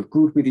goalkeeper,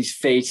 good with his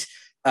feet,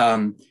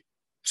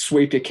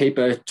 sweeper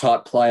keeper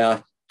type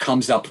player,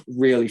 comes up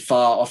really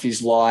far off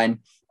his line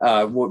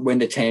when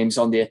the team's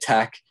on the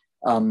attack.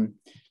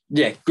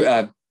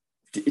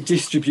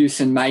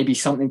 Distribution may be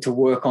something to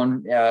work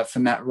on for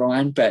Matt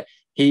Ryan, but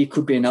he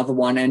could be another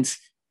one. And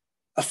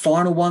a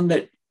final one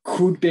that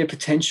could be a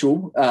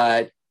potential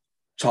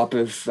type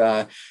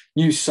of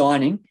new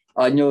signing.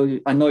 I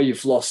know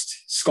you've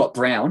lost Scott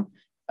Brown,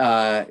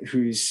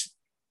 who's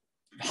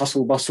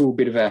hustle bustle,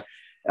 bit of a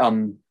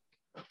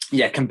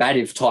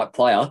combative type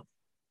player.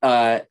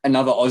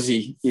 Another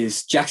Aussie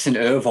is Jackson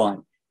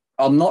Irvine.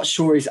 I'm not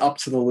sure he's up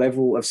to the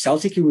level of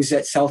Celtic. He was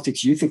at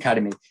Celtic's youth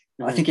academy.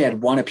 I think he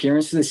had one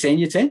appearance for the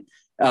senior team.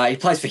 He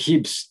plays for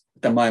Hibs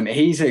at the moment.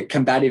 He's a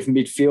combative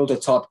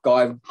midfielder type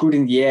guy, good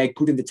in the air,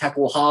 good in the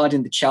tackle, hard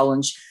in the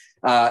challenge.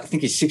 I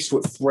think he's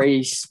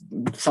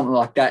 6'3", something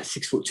like that,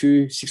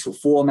 6'2",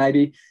 6'4",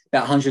 maybe,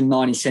 about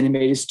 190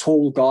 centimeters,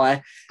 tall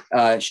guy,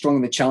 strong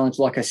in the challenge,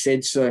 like I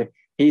said. So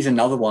he's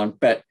another one.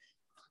 But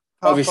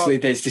obviously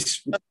there's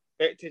this...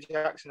 To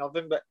Jackson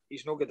Irvine, but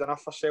he's not good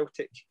enough for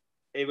Celtic.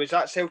 He was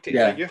at Celtic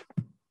for you.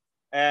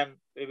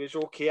 He was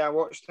okay. I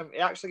watched him. He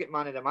actually got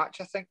man of the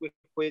match, I think. We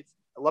played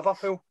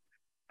Liverpool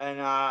in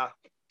a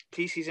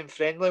pre-season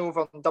friendly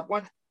over in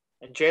Dublin,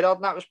 and Gerrard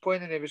and that was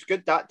playing, and he was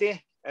good that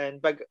day.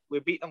 And we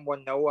beat them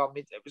 1-0.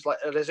 It was like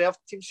a reserve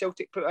team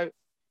Celtic put out.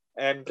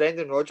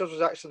 Brendan Rodgers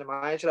was actually the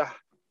manager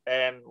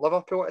of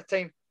Liverpool at the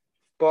time,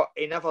 but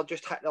he never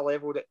just hit the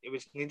level that he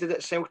was needed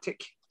at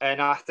Celtic,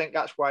 and I think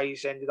that's why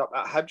he's ended up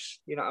at Hibs.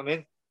 You know what I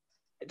mean?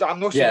 I'm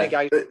not saying the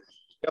guy,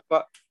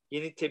 but you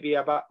need to be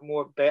a bit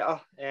more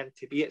better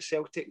to be at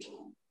Celtic.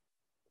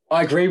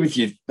 I agree with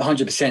you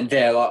 100%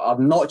 there.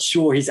 I'm not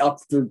sure he's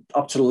up to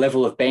the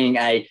level of being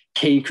a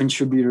key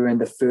contributor in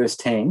the first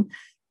team,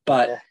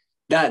 but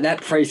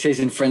that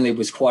pre-season friendly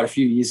was quite a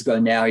few years ago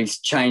now. He's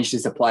changed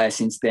as a player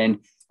since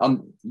then.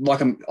 I'm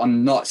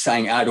not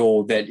saying at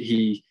all that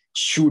he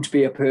should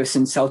be a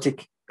person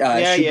Celtic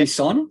should be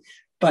signing,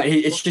 but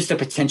it's just a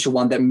potential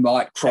one that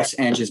might cross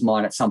Ange's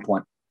mind at some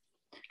point.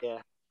 Yeah.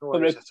 But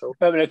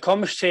when it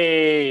comes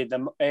to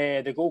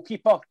the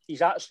goalkeeper,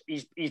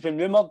 he's been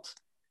rumoured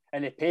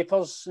in the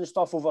papers and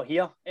stuff over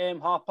here,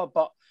 Harper.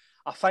 But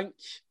I think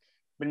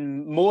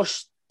when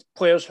most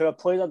players who are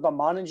played under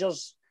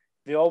managers,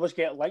 they always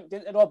get linked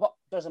into Robert.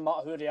 Doesn't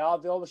matter who they are,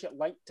 they always get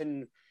linked,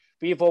 and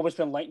we've always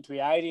been linked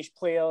with Irish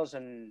players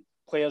and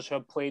players who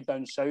have played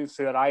down south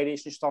who are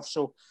Irish and stuff.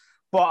 So,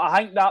 but I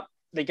think that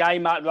the guy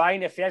Matt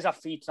Ryan, if he has a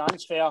free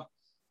transfer.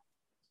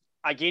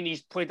 Again,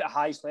 he's played at the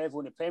highest level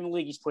in the Premier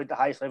League. He's played at the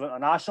highest level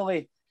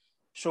internationally.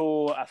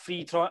 So a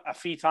free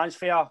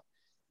transfer,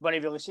 when he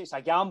really says it's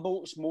a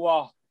gamble,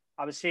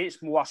 I would say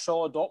it's more a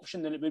solid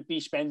option than it would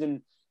be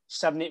spending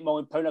 £7-8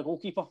 million a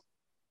goalkeeper.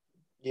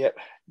 Yep,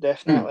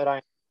 definitely,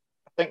 Ryan.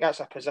 I think that's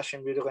a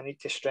position we really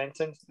need to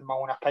strengthen, in my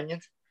own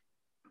opinion.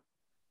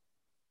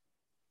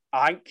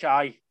 I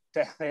think,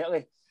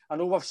 definitely. I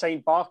know we've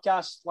signed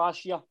Barkas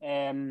last year.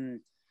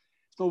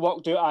 It's not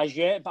worked out as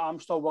yet, but I'm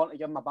still wanting to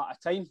give him a bit of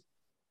time.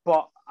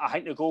 But I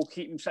think the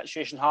goalkeeping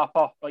situation,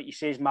 Harper, like you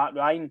say, Matt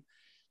Ryan,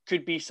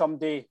 could be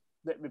somebody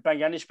that we bring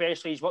in,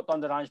 especially he's worked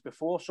under Ange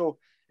before, so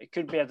it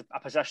could be a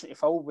position to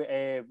fill with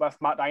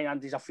Matt Ryan,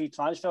 and he's a free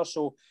transfer,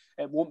 so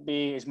it won't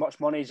be as much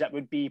money as it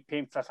would be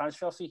paying for a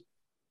transfer fee.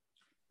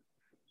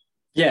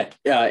 Yeah,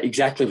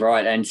 exactly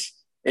right. And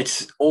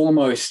it's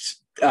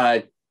almost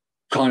kind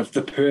of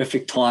the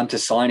perfect time to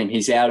sign him.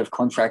 He's out of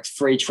contract,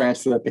 free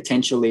transfer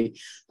potentially.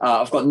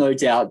 I've got no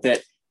doubt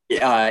that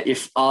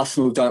if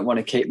Arsenal don't want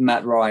to keep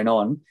Matt Ryan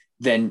on,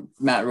 then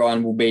Matt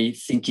Ryan will be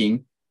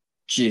thinking,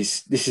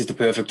 geez, this is the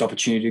perfect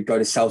opportunity to go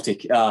to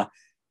Celtic.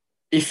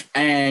 If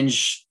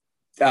Ange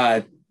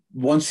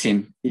wants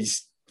him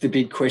is the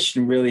big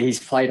question, really. He's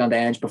played under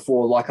Ange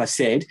before, like I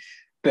said,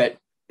 but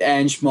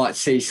Ange might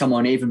see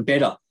someone even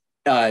better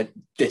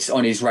that's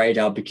on his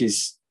radar,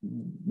 because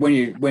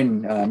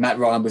when Matt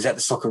Ryan was at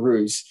the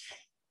Socceroos,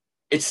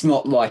 it's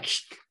not like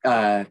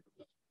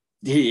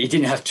he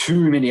didn't have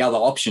too many other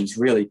options,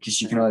 really,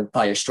 because you can only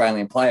play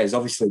Australian players,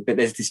 obviously, but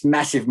there's this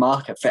massive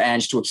market for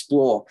Ange to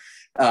explore,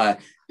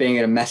 being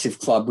at a massive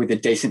club with a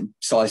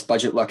decent-sized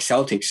budget like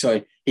Celtic.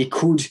 So he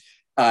could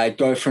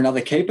go for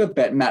another keeper,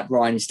 but Matt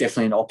Ryan is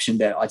definitely an option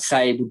that I'd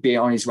say would be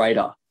on his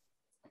radar.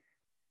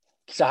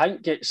 Because I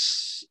think it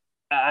is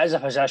a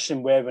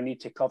position where we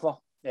need to cover.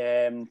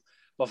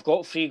 We've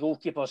got 3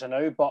 goalkeepers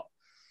now, but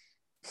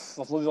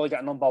we've not really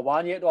got a number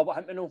 1 yet, Robert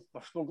Hinton.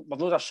 We've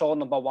not a solid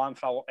number 1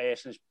 for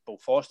since Bill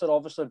Foster,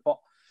 obviously, but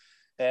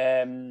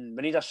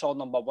we need a solid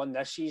number 1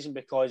 this season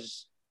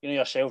because, you know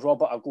yourself,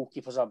 Robert, our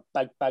goalkeeper's a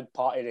big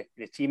part of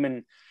the team.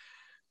 And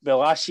the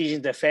last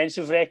season's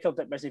defensive record,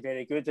 it wasn't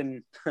very good.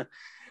 And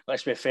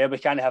let's be fair, we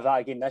can't have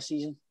that again this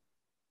season.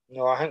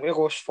 No, I think we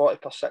lost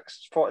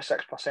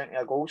 46% of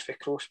our goals for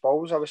close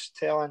balls. I was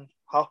telling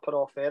Harper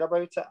off air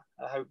about it,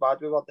 how bad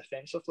we were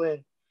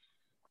defensively.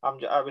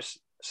 And I was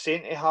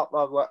saying to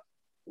Harper,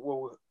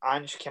 will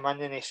Ange come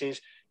in, and he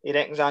says he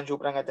reckons Ange will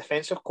bring a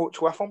defensive coach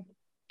with him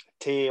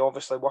to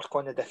obviously work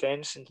on the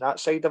defence and that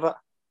side of it.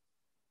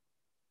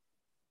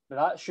 But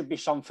that should be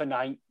something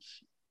I think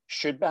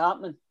should be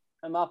happening,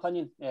 in my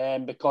opinion,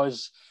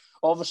 because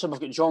obviously we've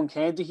got John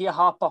Kennedy here,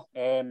 Harper.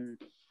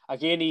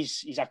 Again,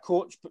 he's a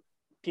coach, but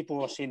people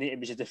were saying that he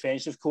was a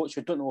defensive coach.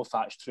 We don't know if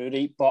that's true,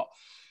 right? But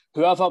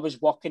whoever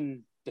was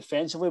working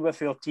defensively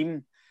with your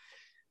team,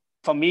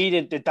 for me,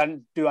 they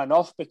didn't do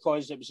enough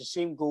because it was the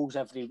same goals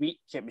every week.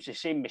 It was the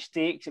same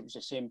mistakes. It was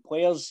the same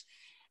players.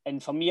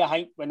 And for me, I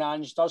think when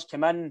Ange does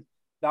come in,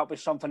 that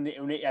was something that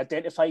he'll need to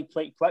identify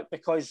quite quick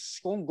because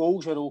scoring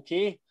goals were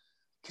okay.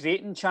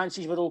 Creating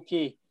chances were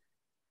okay.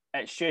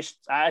 It's just,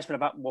 it has been a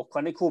bit more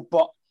clinical,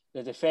 but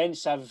the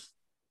defensive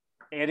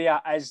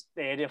area is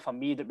the area for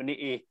me that we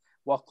need to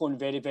work on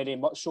very, very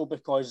much so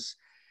because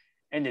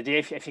in the day,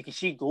 if you can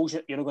see goals,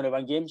 you're not going to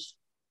win games.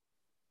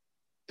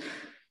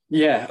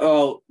 Yeah,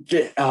 well,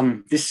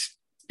 this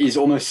is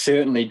almost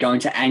certainly going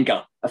to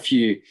anger a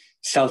few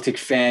Celtic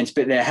fans,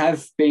 but there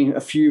have been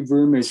a few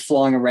rumours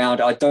flying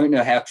around. I don't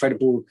know how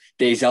credible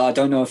these are. I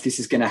don't know if this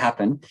is going to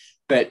happen,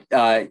 but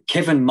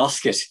Kevin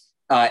Muscat,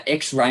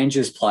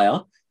 ex-Rangers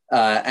player,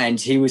 and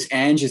he was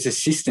Ange's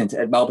assistant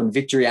at Melbourne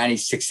Victory and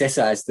his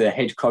successor as the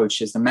head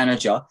coach, as the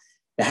manager.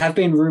 There have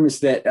been rumours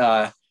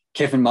that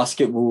Kevin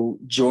Muscat will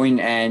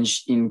join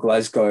Ange in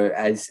Glasgow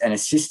as an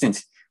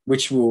assistant,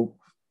 which will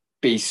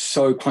be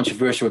so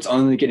controversial. It's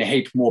only going to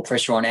heap more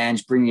pressure on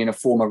Ange bringing in a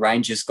former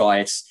Rangers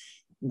guy.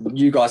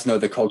 You guys know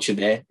the culture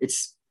there.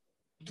 It's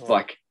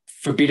like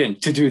forbidden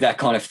to do that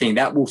kind of thing.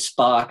 That will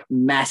spark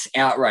mass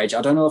outrage.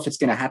 I don't know if it's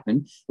going to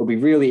happen. It'll be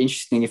really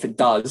interesting if it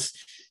does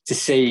to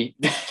see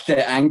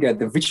the anger,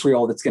 the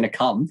vitriol that's going to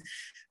come.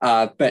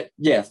 But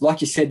yeah,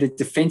 like you said, the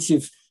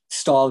defensive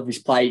style of his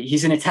play,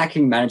 he's an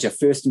attacking manager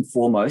first and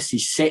foremost.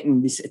 He's set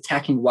in this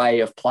attacking way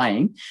of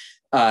playing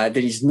that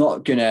he's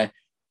not going to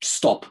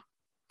stop.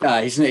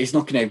 He's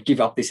not going to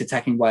give up this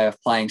attacking way of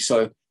playing.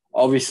 So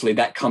obviously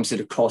that comes at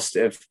a cost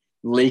of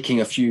leaking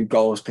a few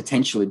goals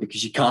potentially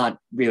because you can't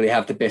really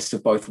have the best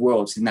of both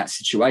worlds in that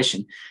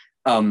situation.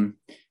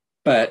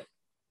 But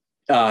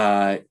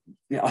I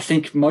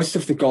think most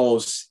of the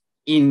goals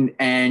in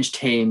Ange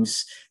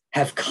teams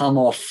have come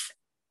off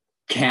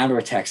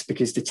counterattacks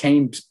because the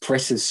teams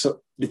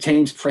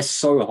press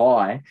so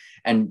high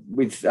and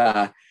with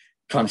kind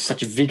of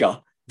such a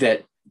vigor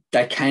that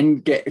they can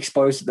get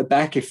exposed at the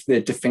back if the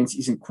defense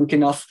isn't quick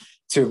enough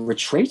to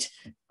retreat.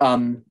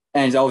 And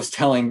I was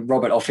telling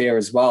Robert off air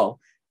as well,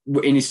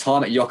 in his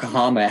time at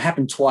Yokohama, it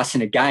happened twice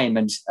in a game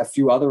and a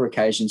few other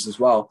occasions as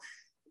well.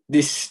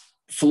 This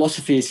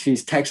philosophy of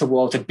his takes a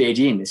while to bed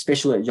in,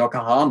 especially at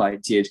Yokohama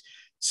it did.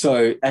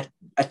 So at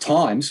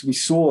times we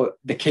saw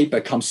the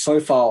keeper come so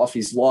far off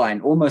his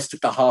line, almost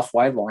at the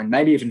halfway line,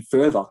 maybe even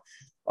further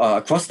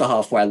across the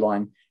halfway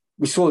line.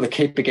 We saw the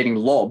keeper getting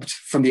lobbed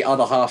from the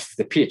other half of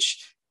the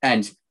pitch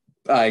and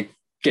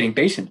getting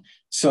beaten.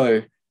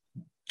 So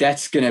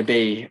that's going to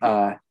be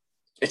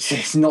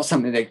it's not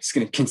something that's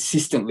going to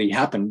consistently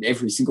happen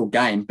every single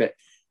game, but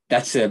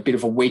that's a bit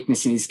of a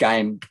weakness in his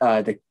game,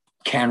 the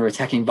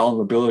counter-attacking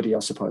vulnerability, I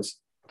suppose.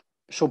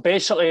 So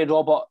basically,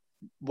 Robert,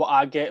 what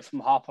I get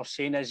from Harper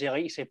saying is he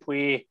likes to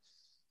play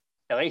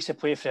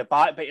for the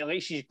back, but he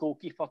likes his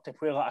goalkeeper to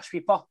play like a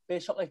sweeper,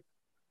 basically.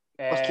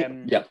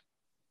 Yeah.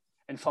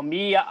 And for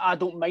me, I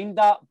don't mind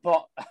that,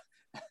 but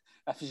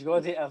if he's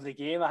going to every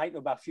game, I think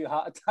there'll be a few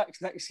heart attacks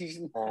next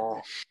season.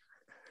 Oh,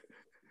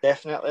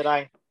 definitely,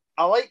 Ryan.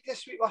 I like the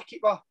sweeper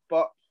keeper,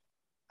 but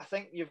I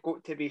think you've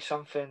got to be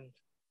something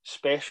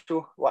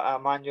special, like a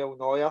Manuel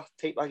Neuer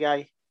type of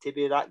guy, to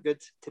be that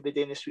good, to be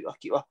doing the sweeper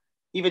keeper.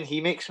 Even he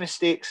makes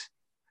mistakes,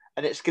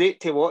 and it's great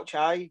to watch,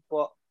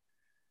 but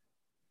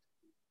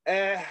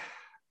I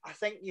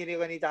think you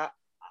really need a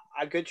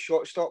good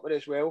shot stopper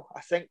as well.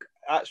 I think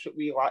that's what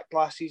we lacked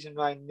last season,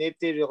 Ryan.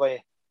 Nobody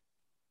really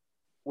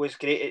was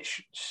great at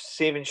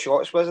saving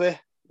shots, was they?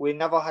 We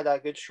never had a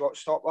good shot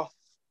stopper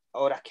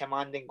or a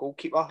commanding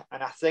goalkeeper,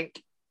 and I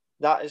think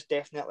that is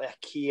definitely a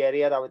key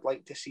area I would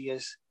like to see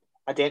us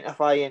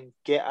identify and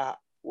get at.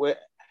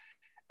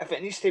 If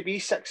it needs to be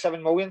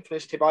 6-7 million for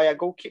us to buy a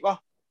goalkeeper,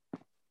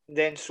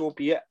 then so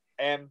be it.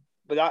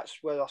 But that's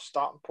where our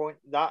starting point,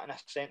 that and a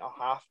centre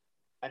half,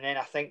 and then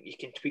I think you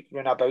can tweak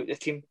round about the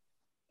team.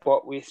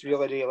 But we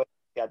really, really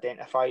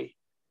identify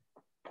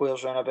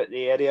players around about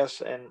the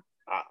areas, and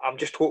I'm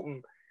just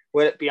hoping,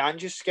 whether it be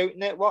Ange's scouting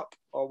network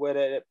or whether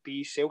it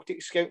be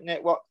Celtic's scouting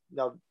network,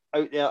 they're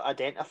out there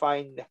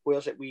identifying the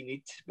players that we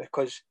need,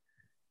 because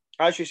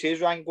as you say,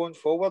 Ryan, going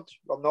forward,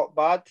 we're not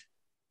bad.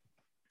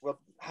 We're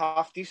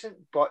half decent,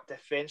 but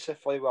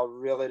defensively we're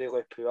really,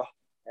 really poor.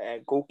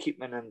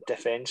 Goalkeeping and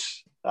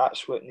defence,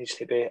 that's what needs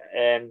to be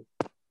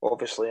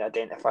obviously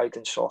identified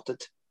and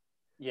sorted.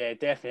 Yeah,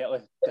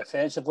 definitely.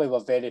 Defensively,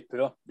 we're very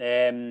poor.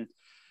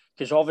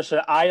 Because obviously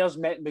Ayers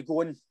meant to be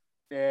going.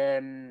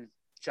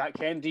 Jack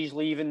Hendry's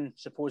leaving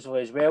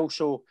supposedly as well.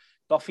 So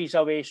Duffy's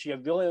away. So you're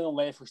really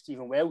only left with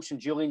Stephen Welsh, and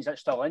Julian's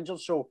still injured.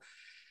 So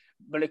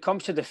when it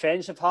comes to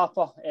defensive,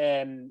 Harper,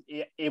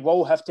 he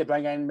will have to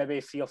bring in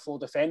maybe 3 or 4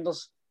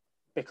 defenders,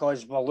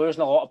 because we're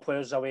losing a lot of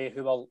players away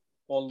who were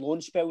on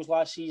loan spells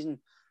last season.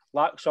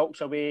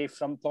 Laxalt's away,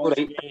 Frimpong's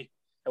away,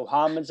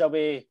 Ilhaman's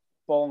away,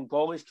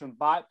 Bolingoli's come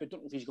back, but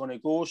don't know if he's going to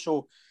go.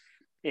 So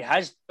he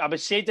has, I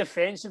would say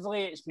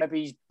defensively, it's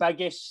maybe his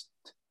biggest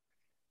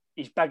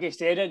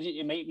area that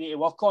you might need to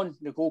work on,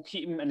 the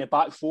goalkeeping and the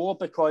back four,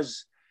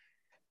 because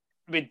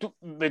we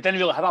didn't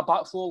really have a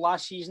back four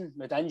last season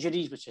with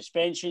injuries, with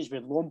suspensions,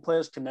 with loan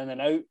players coming in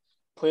and out,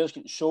 players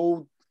getting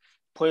sold,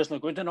 players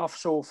not good enough.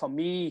 So for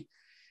me,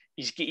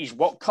 he's got his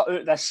work cut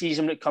out this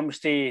season when it comes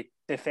to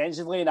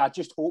defensively, and I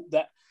just hope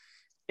that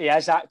he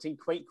is acting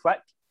quite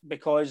quick,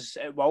 because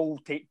it will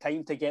take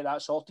time to get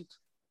that sorted.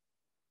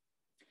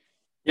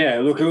 Yeah,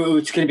 look,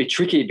 it's going to be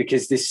tricky,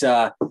 because this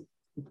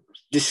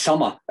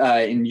summer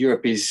in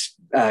Europe is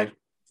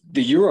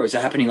the Euros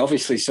are happening,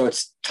 obviously, so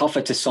it's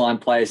tougher to sign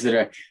players that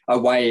are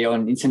away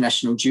on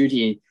international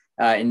duty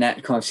in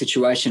that kind of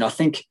situation. I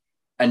think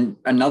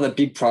another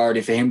big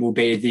priority for him will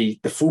be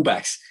the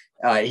fullbacks.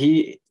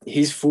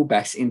 His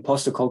fullbacks in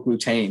Postecoglou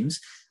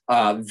teams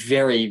are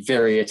very,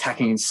 very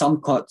attacking, and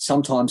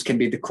sometimes can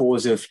be the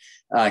cause of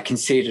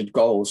conceded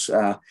goals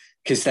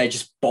because they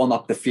just bomb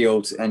up the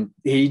field. And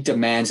he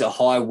demands a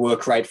high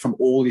work rate from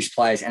all his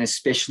players, and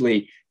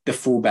especially the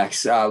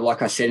fullbacks.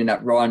 Like I said in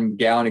that Ryan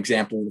McGowan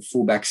example, the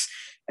fullbacks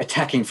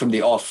attacking from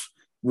the off,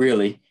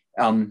 really.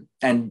 And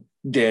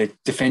the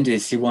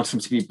defenders, he wants them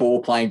to be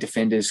ball-playing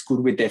defenders, good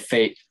with their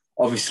feet,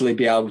 obviously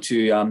be able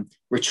to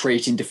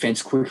retreat in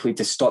defence quickly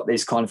to stop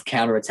these kind of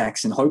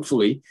counterattacks. And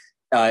hopefully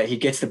he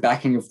gets the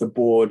backing of the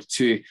board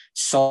to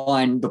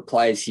sign the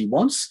players he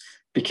wants,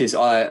 because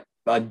I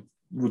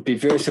would be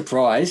very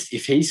surprised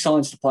if he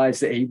signs the players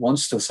that he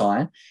wants to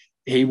sign.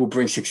 He will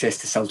bring success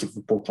to Celtic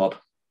Football Club.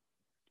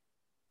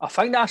 I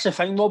think that's the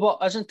thing,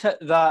 Robert, isn't it?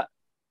 That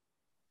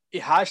he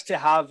has to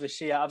have the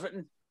say at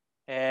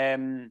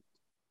everything.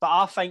 But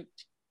I think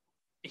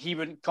he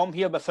wouldn't come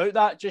here without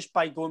that, just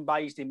by going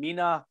by his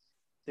demeanour,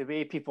 the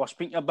way people are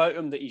speaking about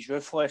him, that he's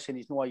ruthless and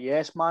he's not a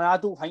yes man. I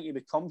don't think he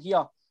would come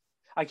here.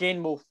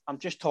 Again, well, I'm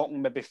just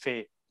talking maybe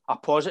for a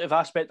positive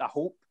aspect. I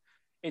hope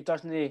he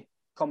doesn't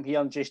come here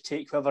and just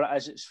take whoever it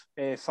is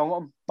that's from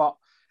him. But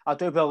I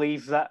do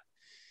believe that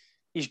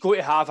he's going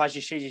to have, as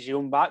you say, his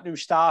own backroom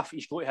staff.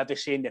 He's going to have the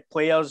say in the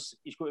players.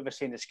 He's going to have the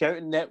say in the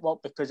scouting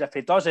network, because if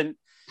he doesn't,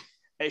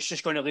 it's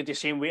just going to lead the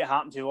same way it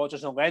happened to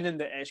Rodgers and Lennon,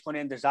 that it's going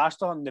to end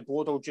disaster, and the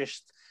board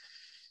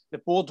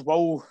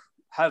will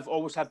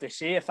always have the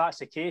say if that's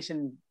the case.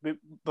 And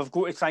we've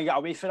got to try and get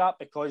away from that,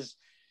 because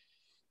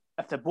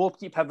if the board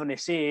keep having the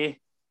say,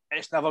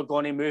 it's never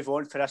going to move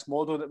on for this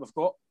model that we've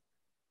got.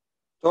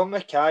 Don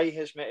Mackay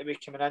has meant to be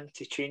coming in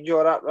to change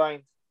all that,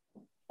 Ryan.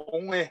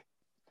 Only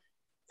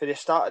for the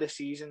start of the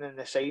season and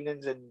the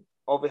signings, and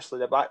obviously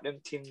the backroom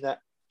team that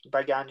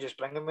Big Ange is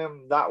bringing with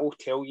him, that will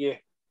tell you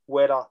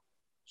whether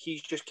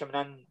he's just coming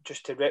in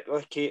just to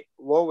replicate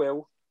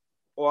Lawwell,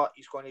 or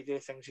he's going to do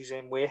things his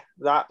own way.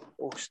 That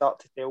will start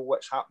to tell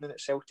what's happening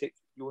at Celtic.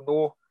 You'll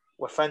know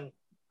within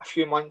a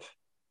few months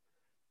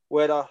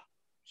whether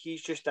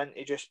he's just in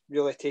to just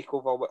really take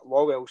over what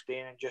Lawwell's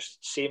doing and just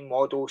same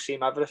model,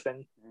 same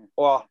everything,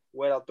 or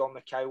whether Don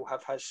Mackay will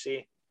have his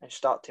say and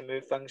start to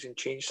move things and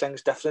change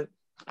things different.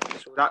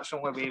 So that's the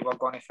only way we're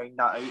going to find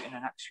that out in the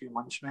next few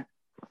months, mate.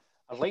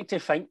 I'd like to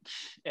think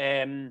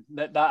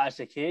that is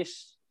the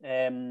case,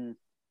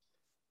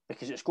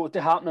 because it's got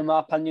to happen, in my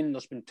opinion.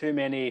 There's been too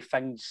many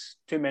things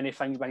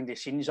behind the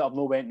scenes that have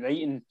not went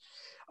right, and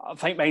I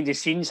think behind the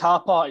scenes,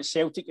 Harper, at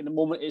Celtic at the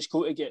moment, it's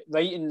got to get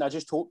right, and I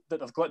just hope that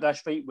they've got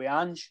this right with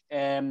Ange.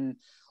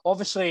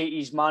 Obviously,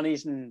 he's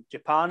managing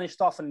Japan and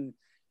stuff, and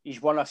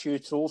he's won a few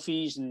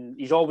trophies, and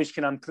he's always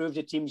kind of improved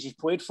the teams he's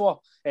played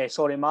for.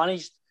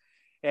 Managed.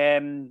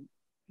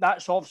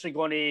 That's obviously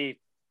going to.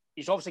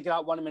 He's obviously got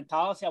that winning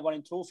mentality of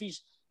winning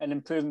trophies and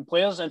improving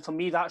players, and for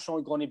me, that's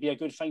only going to be a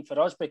good thing for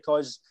us,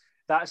 because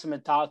that's the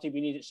mentality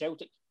we need at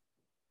Celtic.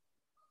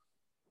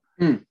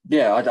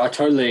 Yeah, I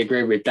totally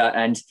agree with that,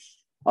 and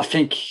I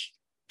think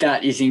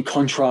that is in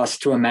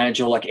contrast to a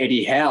manager like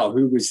Eddie Howe,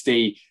 who was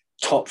the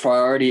top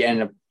priority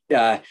and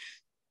the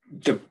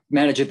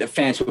manager that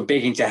fans were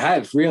begging to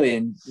have, really,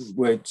 and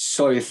were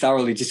so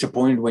thoroughly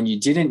disappointed when you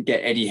didn't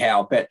get Eddie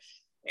Howe. But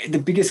the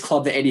biggest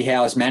club that Eddie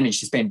Howe has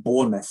managed has been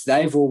Bournemouth.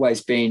 They've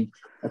always been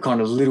a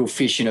kind of little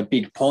fish in a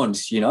big pond,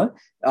 you know.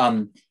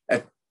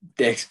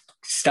 They're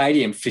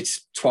stadium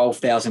fits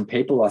 12,000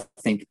 people, I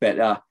think.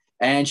 But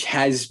Ange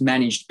has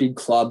managed big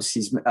clubs.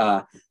 He's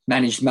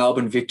managed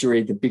Melbourne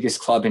Victory, the biggest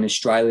club in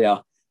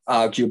Australia,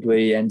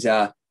 arguably, and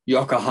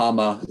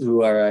Yokohama,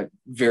 who are a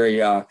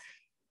very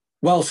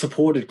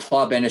well-supported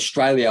club. And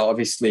Australia,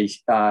 obviously,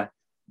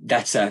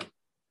 that's a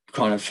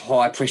kind of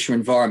high-pressure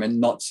environment,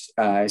 not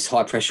as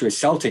high pressure as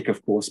Celtic,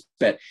 of course,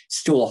 but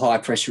still a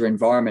high-pressure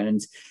environment.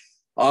 And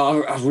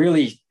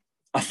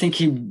I think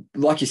he,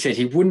 like you said,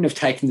 he wouldn't have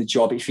taken the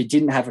job if he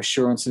didn't have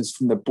assurances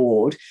from the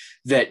board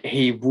that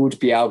he would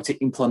be able to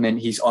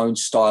implement his own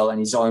style and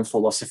his own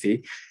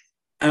philosophy.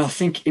 And I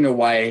think, in a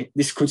way,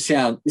 this could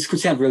sound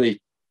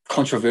really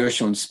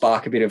controversial and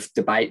spark a bit of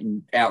debate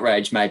and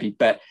outrage, maybe.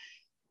 But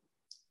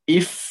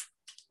if,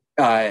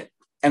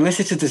 unless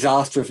it's a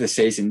disaster of the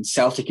season,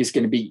 Celtic is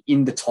going to be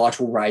in the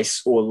title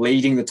race or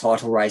leading the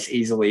title race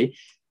easily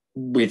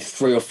with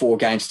 3 or 4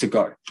 games to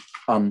go.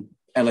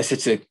 Unless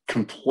it's a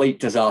complete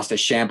disaster,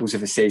 shambles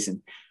of a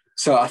season.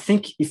 So I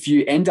think if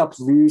you end up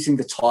losing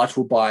the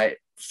title by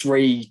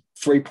 3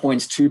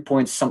 points, 2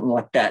 points, something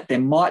like that, there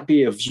might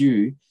be a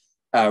view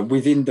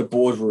within the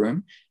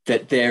boardroom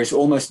that there's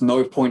almost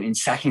no point in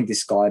sacking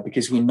this guy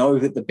because we know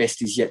that the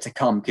best is yet to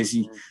come, because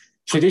he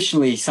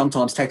traditionally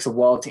sometimes takes a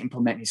while to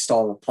implement his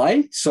style of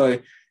play. So,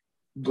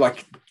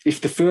 like, if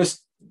the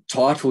first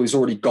title is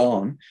already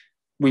gone,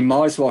 we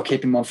might as well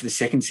keep him on for the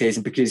second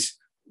season, because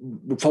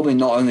we're probably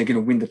not only going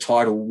to win the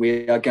title,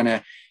 we are going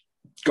to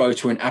go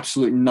to an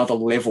absolute another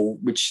level,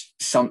 which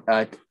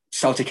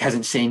Celtic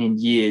hasn't seen in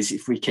years,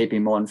 if we keep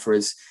him on for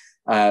as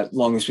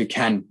long as we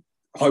can.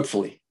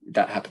 Hopefully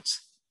that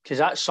happens. Because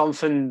that's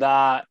something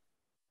that,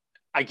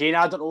 again,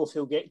 I don't know if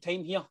he'll get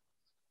time here.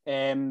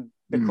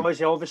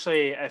 Because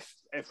obviously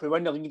if we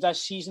win the league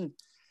this season,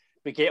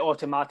 we get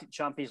automatic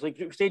Champions League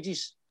group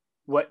stages,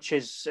 which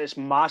is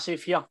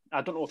massive here.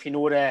 I don't know if you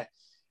know the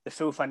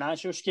full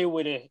financial scale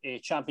with the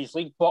Champions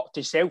League, but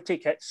to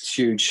Celtic, it's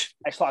huge.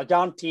 It's like a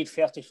guaranteed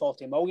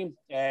 30-40 million,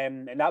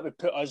 and that would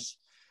put us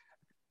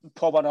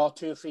probably another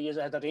 2 or 3 years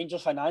ahead of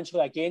Rangers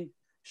financially again.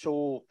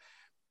 So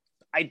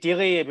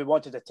ideally, we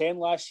wanted the 10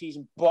 last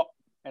season, but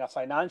in a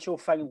financial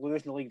thing,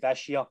 losing the league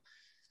this year,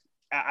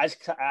 it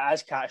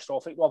is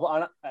catastrophic,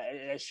 Robert.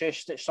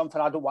 It's something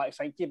I don't want to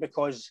think of,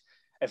 because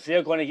if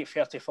they're going to get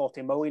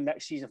 30-40 million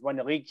next season to win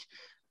the league,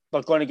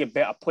 they're going to get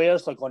better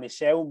players. They're going to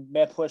sell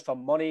more players for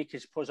money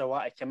because players are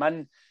want to come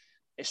in.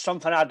 It's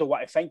something I don't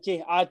want to think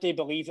of. I do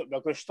believe that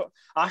we're going to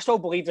I still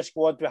believe the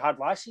squad we had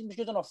last season was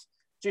good enough.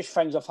 Just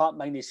things have happened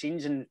behind the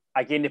scenes, and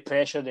again, the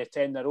pressure, the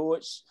 10 in a row,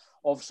 it's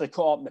obviously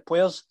caught up in the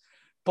players.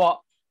 But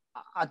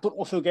I don't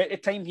know if we'll get the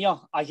time here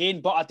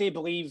again. But I do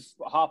believe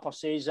what Harper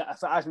says, that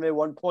if it has maybe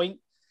 1 point,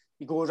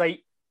 you go, right,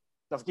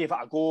 they've gave it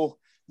a go,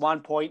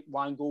 1 point,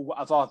 1 goal,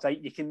 whatever.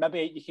 Right, you can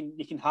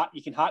hack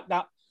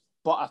that.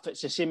 But if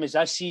it's the same as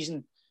this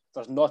season,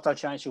 there's not a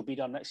chance he'll be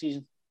there next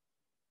season.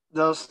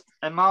 There's,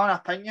 in my own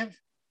opinion,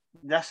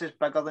 this is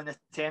bigger than the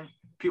 10.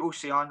 People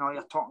say, oh no,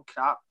 you're talking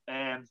crap.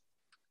 The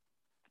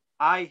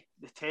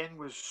 10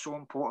 was so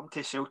important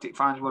to Celtic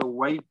fans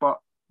worldwide, but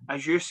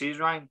as you say,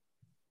 Ryan,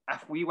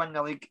 if we win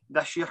the league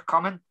this year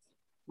coming,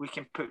 we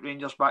can put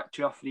Rangers back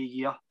 2 or 3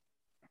 years,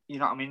 you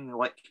know what I mean,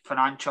 like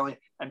financially,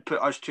 and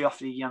put us 2 or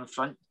 3 years in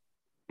front.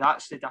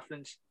 That's the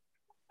difference.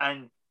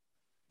 And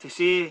to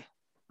say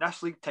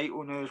this league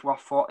title now is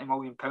worth £40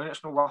 million,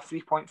 it's not worth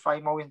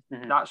 3.5 million.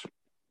 Mm-hmm. That's what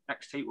the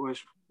next title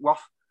is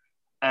worth.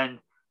 And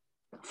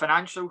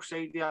financial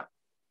side there,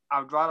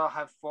 I'd rather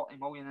have 40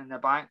 million in the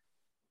bank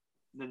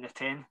than the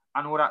 10.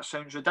 I know that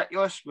sounds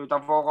ridiculous. We'd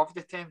have all loved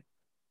the 10.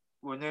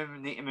 We now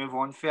need to move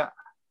on for it.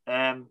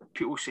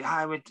 People say,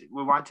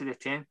 we wanted the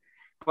 10.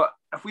 But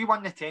if we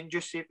won the 10,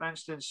 just say for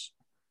instance,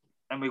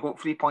 and we got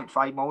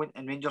 3.5 million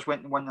and Rangers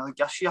went and won the league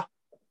this year,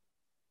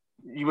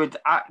 they would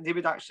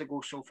actually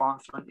go so far in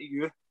front of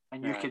you,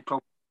 and you could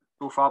probably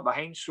go far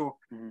behind. So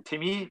to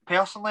me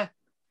personally,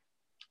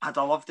 I'd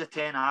have loved the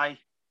 10.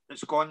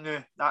 It's gone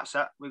now. That's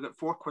it. We got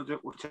 4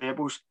 quadruple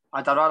trebles.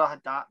 I'd have rather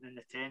had that than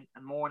the 10,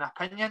 in my own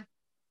opinion.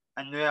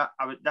 And now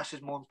this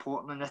is more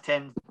important than the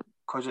 10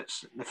 because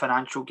it's the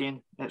financial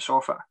gain that's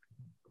off it.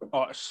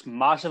 Oh, it's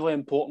massively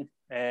important.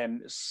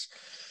 That's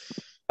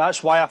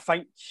why I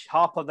think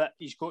Harper, that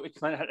he's got to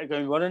come in and hit the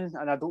ground running,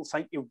 and I don't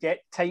think he'll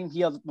get time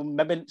here,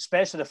 maybe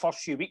especially the first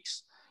few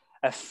weeks.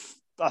 If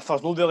there's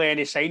not really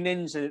any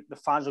signings, the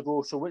fans will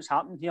go, so what's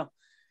happening here?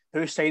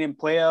 Who's signing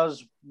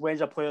players? When's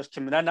the players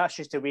coming in? That's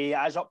just the way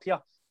it is up here.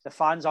 The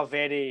fans are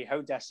very,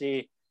 how do I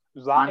say,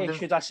 ratty,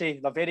 should I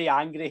say? They're very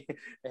angry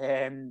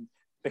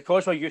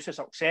because we're used to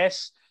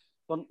success.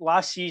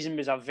 Last season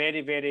was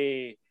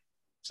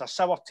it's a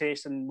sour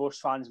taste in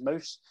most fans'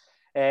 mouths.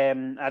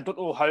 I don't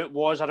know how it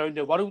was around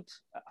the world,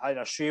 in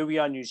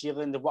Australia, New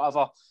Zealand, or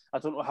whatever. I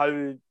don't know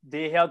how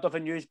they heard of the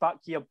news back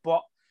here,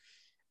 but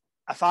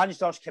if Ange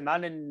does come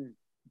in and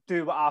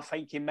do what I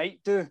think he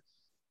might do,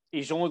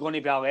 he's only going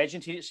to be a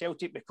legend here at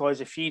Celtic,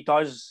 because if he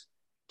does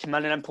come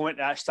in and implement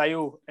that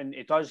style and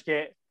he does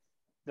get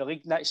the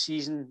league next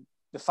season,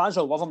 the fans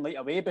will love him right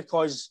away,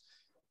 because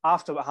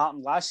after what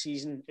happened last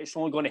season, it's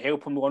only going to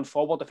help him going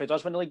forward if he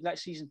does win the league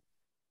next season.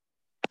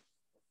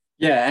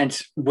 Yeah, and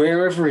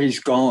wherever he's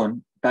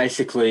gone,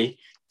 basically,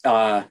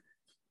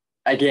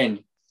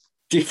 again,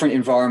 different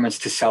environments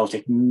to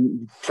Celtic,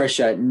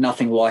 pressure,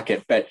 nothing like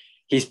it. But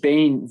he's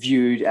been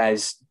viewed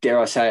as, dare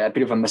I say, a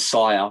bit of a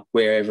messiah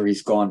wherever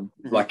he's gone.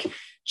 Mm-hmm. Like,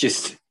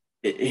 just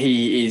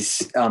he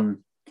is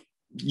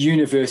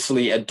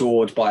universally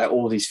adored by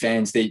all these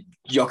fans. The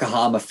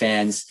Yokohama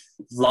fans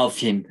love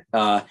him.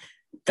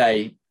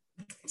 We're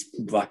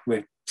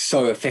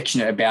so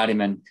affectionate about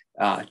him and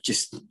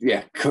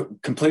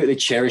completely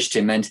cherished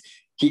him. And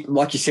he,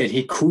 like you said,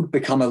 he could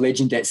become a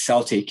legend at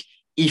Celtic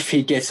if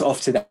he gets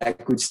off to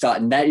that good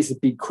start. And that is the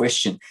big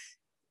question.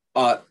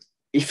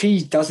 If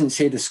he doesn't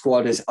see the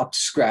squad as up to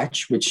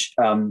scratch, which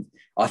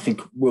I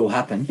think will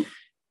happen,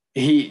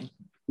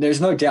 there's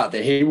no doubt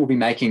that he will be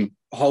making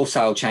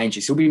wholesale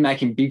changes. He'll be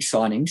making big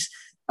signings.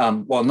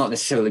 Not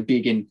necessarily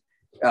big in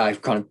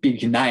kind of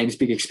big names,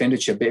 big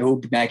expenditure, but he'll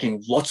be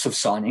making lots of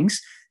signings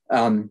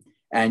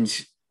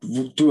and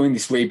doing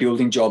this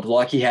rebuilding job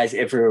like he has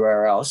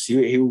everywhere else.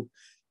 He'll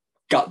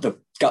gut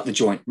the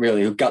joint,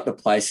 really. He'll gut the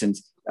place and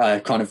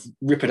kind of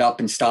rip it up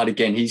and start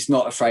again. He's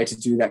not afraid to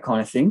do that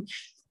kind of thing.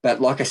 But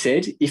like I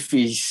said, if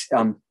he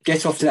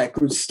gets off to that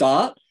good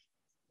start,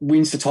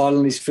 wins the title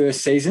in his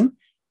first season,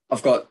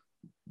 I've got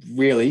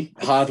really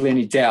hardly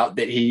any doubt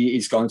that he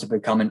is going to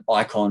become an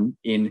icon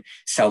in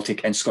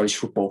Celtic and Scottish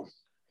football.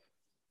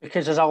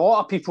 Because there's a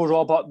lot of people,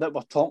 Robert, that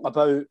were talking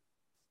about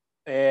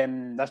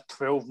this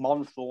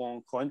 12-month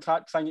long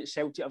contract thing that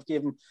Celtic have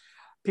given.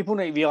 People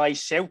need to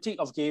realise Celtic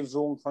have gave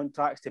long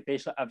contracts to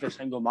basically every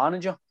single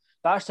manager.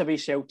 That's the way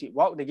Celtic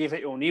work. They gave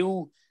it to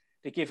O'Neill,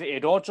 they gave it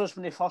to Rodgers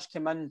when they first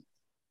came in.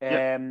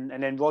 And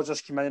then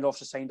Rodgers came in and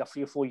also signed a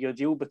 3 or 4 year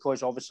deal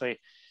because obviously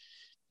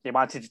they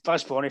wanted,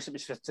 let's be honest, it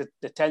was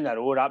the 10 in a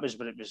row. That was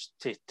what it was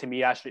to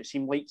me. That's what it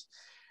seemed like.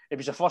 It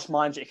was the first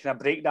manager to kind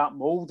of break that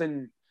mould.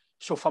 And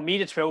so for me,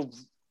 the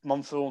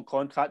 12-month long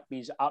contract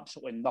means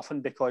absolutely nothing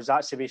because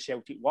that's the way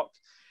Celtic work.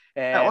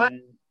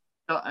 And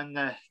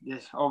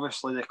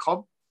obviously the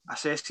club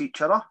assess each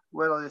other,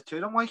 whether the two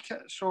of them like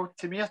it. So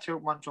to me, a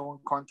 12-month long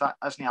contract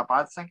isn't a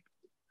bad thing.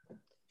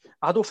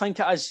 I don't think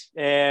it is.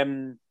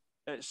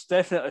 It's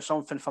definitely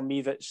something for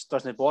me that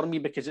doesn't bother me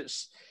because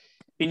it's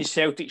been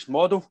Celtic's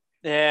model.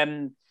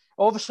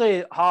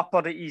 Obviously,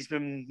 Harper, he's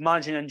been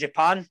managing in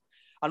Japan.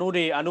 I know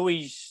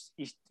his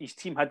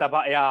team had a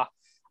bit of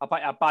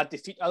a bad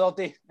defeat the other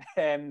day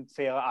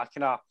for a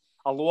kind of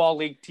a lower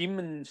league team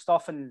and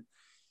stuff, and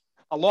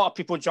a lot of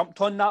people jumped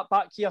on that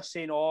back here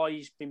saying, "Oh,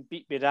 he's been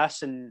beat by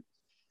this and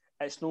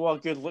it's not a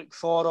good look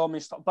for him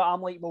and stuff." But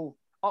I'm like, well,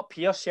 up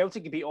here,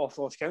 Celtic get beat off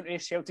Ross County,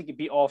 Celtic get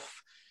beat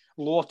off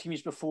lower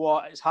teams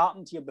before. It's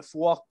happened here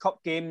before.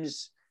 Cup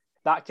games,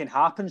 that can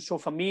happen. So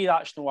for me,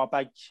 it's not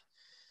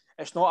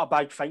a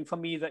big thing for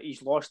me that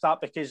he's lost that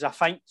because I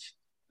think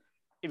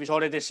he was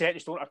already set in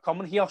stone to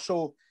coming here.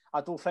 So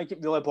I don't think it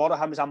really bothered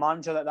him as a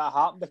manager that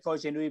happened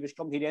because he knew he was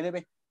coming here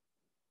anyway.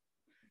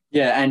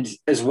 Yeah, and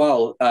as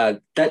well,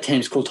 that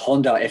team's called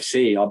Honda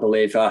FC, I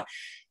believe.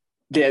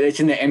 It's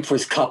in the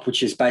Emperor's Cup,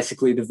 which is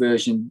basically the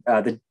version,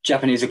 the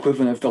Japanese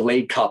equivalent of the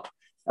League Cup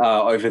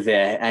over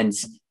there. And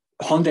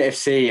Honda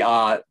FC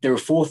they're a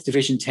 4th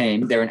division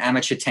team. They're an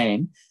amateur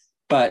team,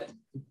 but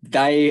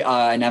they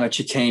are an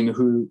amateur team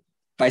who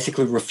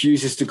basically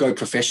refuses to go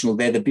professional.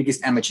 They're the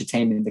biggest amateur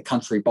team in the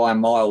country by a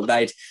mile.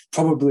 They'd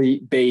probably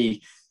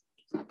be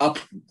up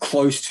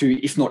close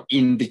to, if not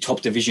in the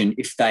top division,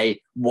 if they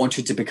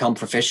wanted to become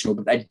professional,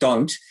 but they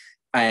don't.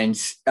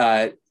 And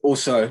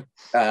also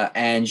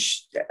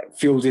Ange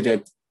fielded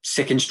a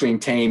second-string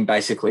team,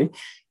 basically.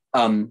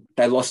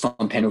 They lost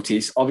on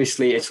penalties.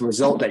 Obviously, it's a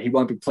result that he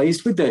won't be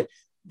pleased with, a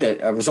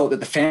result that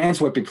the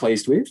fans won't be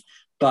pleased with.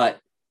 But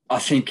I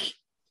think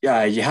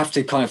you have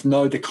to kind of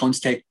know the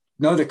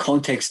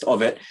context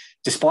of it.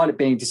 Despite it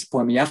being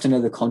disappointment, you have to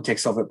know the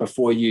context of it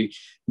before you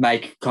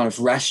make kind of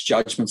rash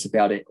judgments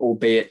about it,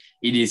 albeit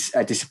it is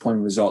a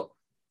disappointing result.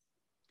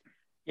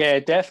 Yeah,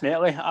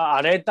 definitely.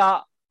 I read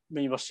that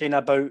when you were saying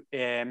about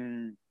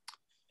I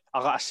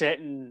got a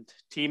second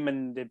team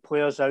and the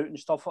players out and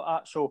stuff like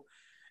that. So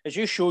it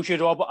just shows you,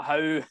 Robert,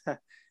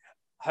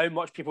 how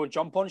much people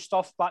jump on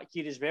stuff back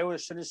here as well.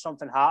 As soon as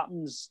something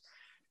happens,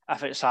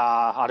 if it's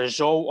a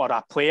result or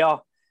a player,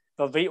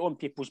 they're right on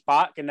people's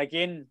back. And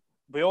again,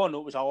 we all know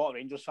it was a lot of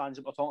Rangers fans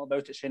that were talking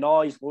about it, saying,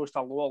 "Oh, he's lost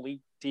a lower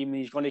league team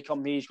and he's going to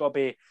come here, he's got to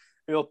be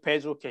real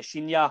Pedro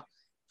Caixinha."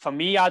 For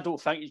me, I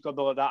don't think he's going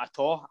to be like that at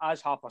all.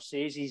 As Harper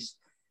says, he's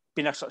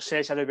been a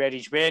success everywhere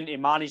he's went. He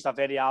managed a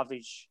very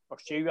average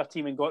Australia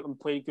team and got them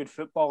playing good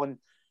football and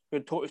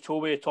good toe-to-toe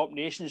with the top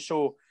nations.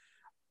 So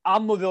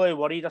I'm not really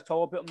worried at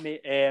all about him,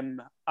 mate.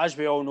 As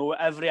we all know,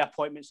 every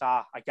appointment's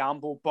a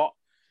gamble, but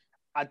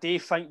I do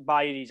think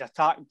by his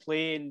attack and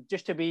play and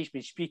just the way he's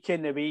been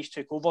speaking, the way he's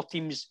took over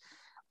teams,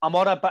 I'm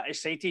all a bit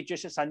excited.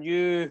 Just it's a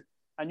new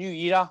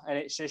era, and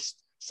it's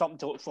just something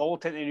to look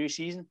forward to in the new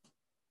season.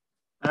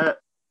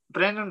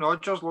 Brendan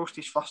Rodgers lost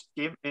his first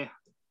game to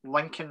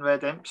Lincoln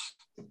Red Imps,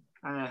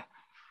 and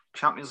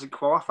Champions League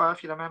qualifier,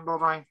 if you remember,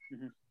 Ryan.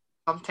 Mm-hmm.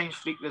 Sometimes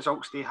freak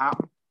results do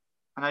happen.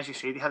 And as you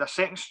said, he had a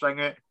second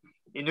string out.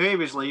 He knew he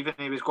was leaving.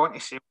 He was going to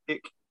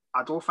Celtic.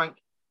 I don't think...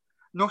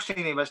 Not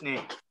saying he wasn't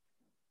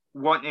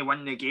wanting to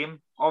win the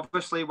game,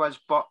 obviously was,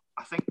 but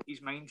I think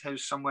his mind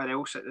was somewhere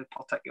else at the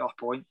particular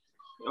point.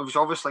 It was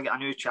obviously got a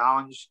new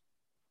challenge.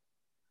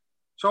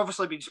 So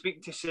obviously been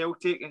speaking to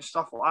Celtic and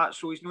stuff like that,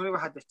 so he's not really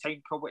had the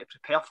time probably to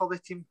prepare for the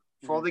team,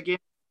 for the game,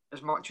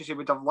 as much as he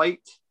would have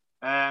liked.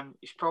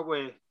 He's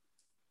probably...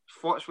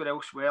 thoughts were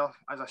elsewhere,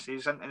 as I say,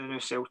 he's into the new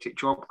Celtic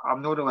job.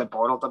 I'm not really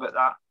bothered about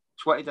that.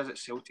 It's what he does at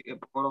Celtic that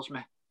bothers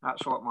me.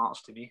 That's what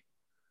matters to me.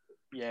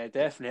 Yeah,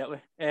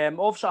 definitely.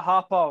 Obviously,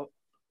 Harper,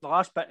 the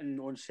last bit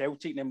on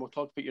Celtic, and then we'll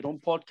talk about your own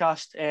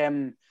podcast.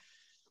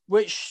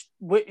 What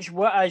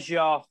is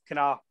your kind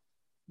of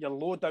your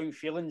low down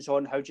feelings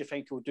on how do you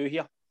think he'll do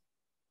here?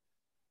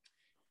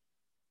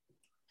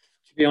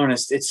 To be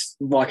honest, it's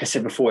like I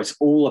said before, it's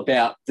all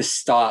about the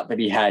start that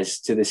he has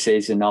to the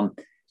season.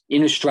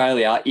 In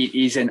Australia, it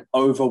is an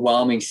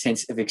overwhelming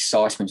sense of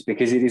excitement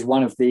because it is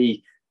one of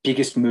the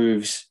biggest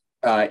moves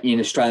in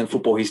Australian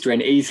football history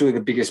and easily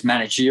the biggest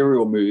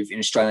managerial move in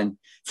Australian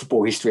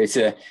football history. It's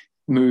a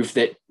move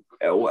that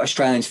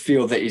Australians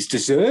feel that is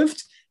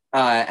deserved,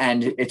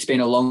 and it's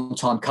been a long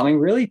time coming,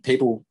 really.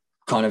 People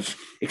kind of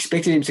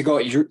expected him to go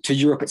to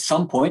Europe at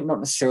some point, not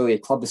necessarily a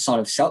club the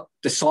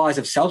size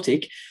of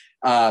Celtic,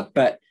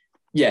 but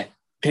yeah,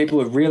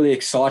 people are really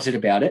excited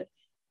about it.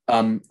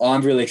 I'm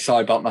really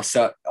excited about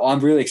myself. I'm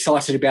really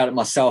excited about it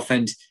myself,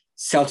 and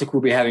Celtic will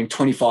be having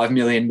 25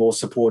 million more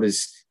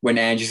supporters when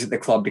Ange is at the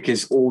club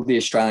because all the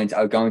Australians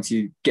are going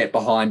to get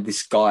behind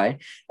this guy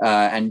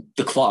and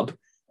the club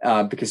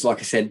because, like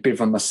I said, a bit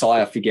of a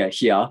messiah figure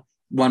here,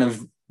 one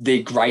of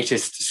the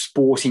greatest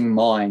sporting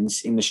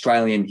minds in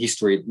Australian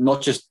history,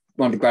 not just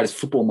one of the greatest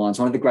football minds,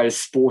 one of the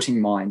greatest sporting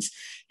minds.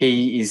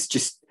 He is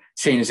just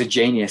seen as a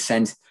genius.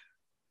 And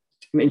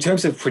in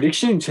terms of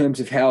prediction, in terms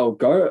of how it'll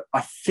go,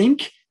 I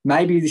think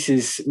maybe this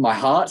is my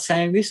heart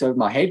saying this over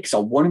my head because I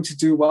want him to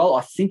do well.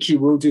 I think he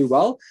will do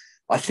well.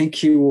 I think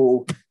he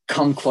will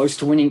come close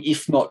to winning,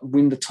 if not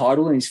win the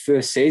title in his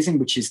first season,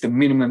 which is the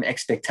minimum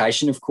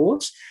expectation, of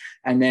course.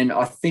 And then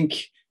I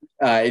think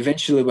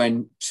eventually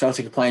when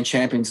Celtic are playing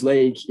Champions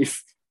League,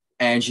 if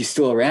Ange is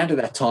still around at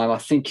that time, I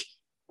think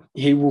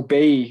he will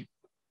be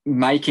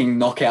making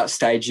knockout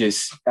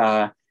stages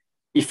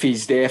if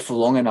he's there for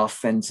long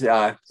enough and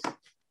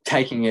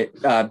taking it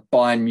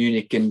Bayern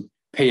Munich and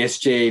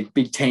PSG,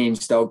 big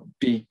teams, they'll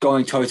be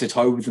going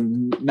toe-to-toe with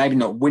them, maybe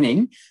not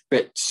winning,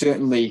 but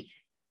certainly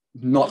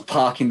not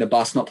parking the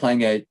bus, not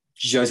playing a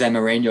Jose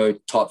Mourinho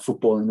type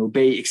football, and it'll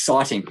be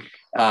exciting,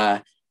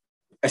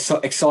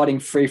 exciting,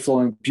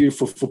 free-flowing,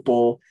 beautiful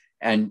football,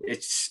 and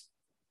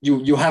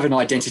you'll have an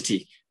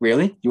identity,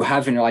 really. You'll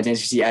have an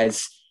identity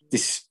as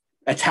this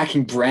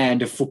attacking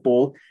brand of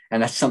football,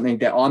 and that's something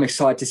that I'm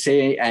excited to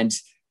see, and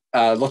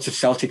lots of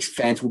Celtics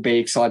fans will be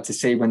excited to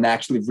see when they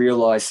actually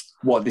realise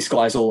what this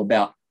guy's all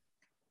about.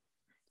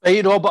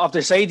 Right, Robert, I've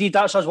decided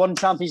that's us one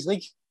Champions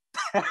League.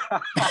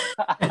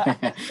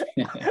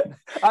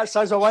 That's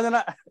us a win, isn't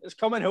it? It's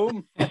coming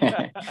home. You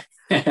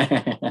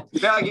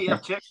better get your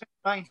checks,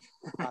 Ryan.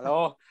 I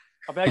know.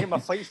 I better get my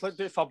flights looked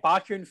out for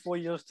Baku in 4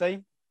 years'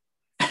 time.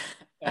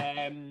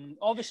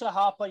 Obviously,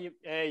 Harper, you've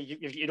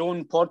your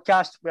own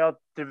podcast where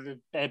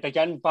they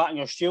begin back in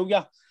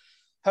Australia.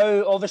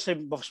 How, obviously,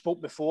 we've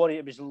spoke before,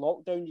 it was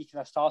lockdown, you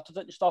kind of started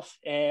it and stuff.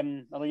 I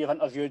know you've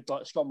interviewed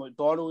like, Scott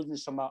McDonald and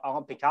some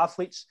Olympic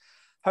athletes.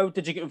 How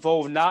did you get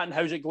involved in that and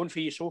how's it going for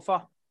you so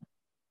far?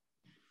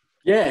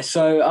 Yeah,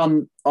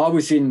 so I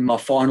was in my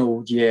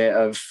final year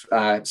of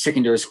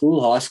secondary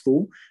school, high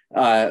school,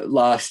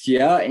 last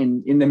year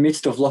in the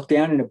midst of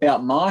lockdown in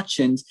about March,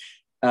 and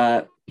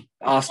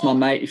asked my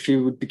mate if he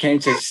would be keen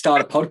to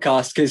start a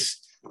podcast because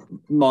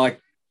my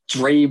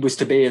dream was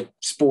to be a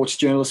sports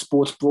journalist,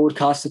 sports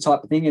broadcaster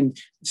type of thing, and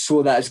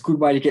saw that as a good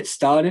way to get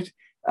started.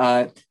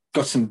 Got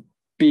some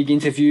big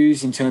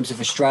interviews in terms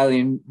of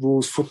Australian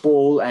rules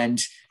football and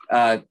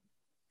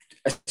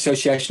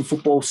association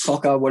football,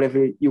 soccer,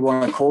 whatever you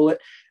want to call it.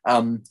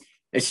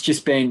 It's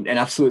just been an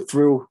absolute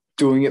thrill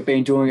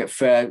been doing it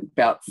for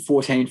about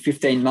 14,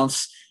 15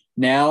 months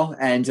now.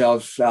 And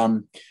I've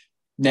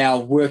now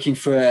working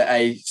for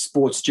a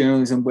sports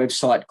journalism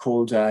website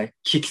called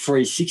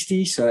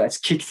Kick360. So that's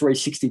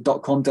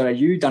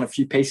kick360.com.au, done a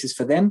few pieces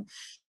for them,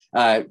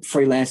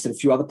 freelanced at a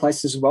few other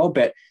places as well.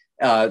 But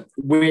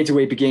where do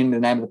we begin? The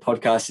name of the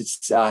podcast,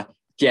 it's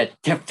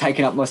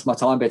taken up most of my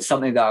time, but it's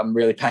something that I'm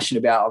really passionate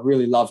about. I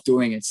really love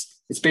doing it.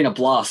 It's been a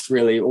blast,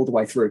 really, all the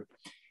way through.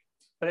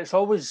 But it's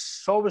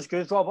always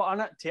good, Robert,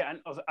 isn't it,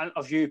 to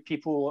interview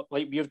people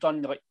like we've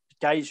done, like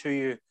guys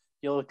who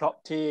you look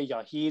up to,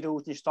 your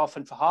heroes and stuff.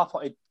 And for Harper,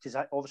 because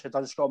I obviously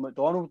done Scott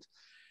McDonald,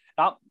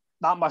 that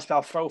must be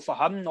a thrill for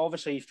him.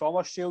 Obviously, he's from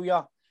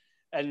Australia,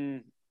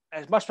 and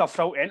it must be a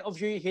thrill to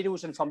interview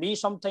heroes. And for me,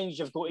 sometimes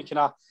you've got to kind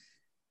of,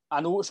 I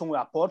know it's only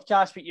a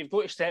podcast, but you've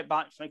got to step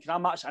back and think,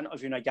 I'm actually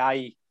interviewing a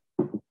guy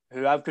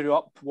who I've grew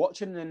up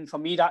watching. And for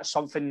me, that's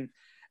something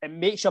it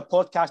makes your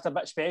podcast a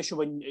bit special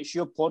when it's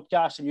your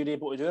podcast and you're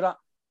able to do that.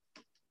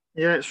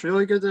 Yeah, it's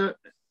really good.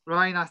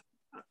 Ryan,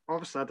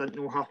 obviously I didn't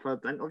know Harper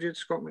had interviewed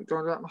Scott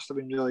McDonald. That must have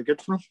been really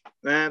good for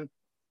him.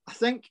 I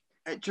think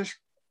it just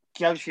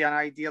gives you an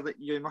idea that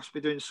you must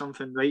be doing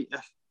something right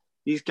if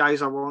these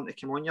guys are willing to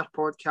come on your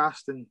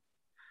podcast, and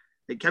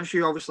it gives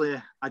you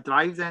obviously a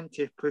drive then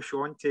to push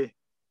on to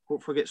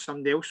hopefully get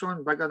somebody else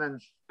on bigger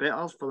and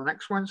better for the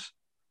next ones.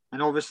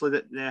 And obviously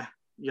that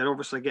you're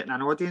obviously getting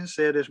an audience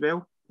there as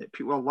well, that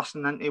people are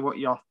listening into what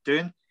you're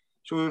doing.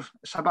 So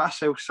it's a bit of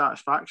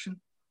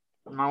self-satisfaction,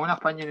 in my own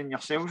opinion, and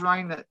yourselves,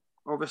 Ryan, that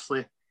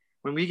obviously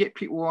when we get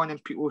people on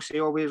and people say,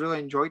 oh, we really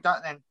enjoyed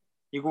that, then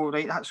you go,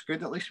 right, that's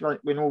good, at least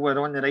we know we're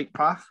on the right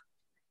path.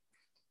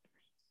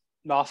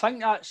 No, I think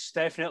that's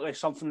definitely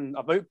something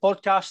about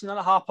podcasting in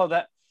a Harper,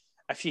 that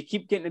if you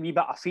keep getting a wee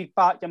bit of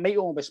feedback, it might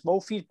only be small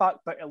feedback,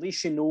 but at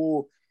least you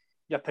know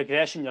you're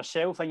progressing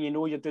yourself and you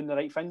know you're doing the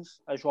right things,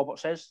 as Robert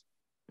says.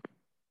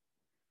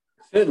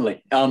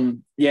 Certainly.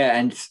 And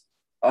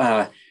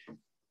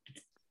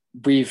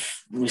we've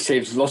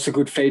received lots of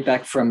good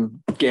feedback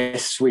from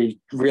guests. We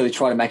really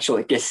try to make sure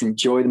that guests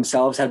enjoy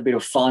themselves, have a bit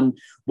of fun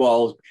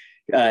while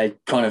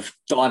kind of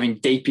diving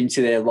deep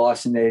into their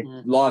lives and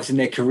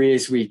their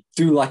careers. We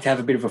do like to have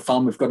a bit of a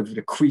fun. We've got a bit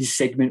of quiz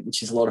segment,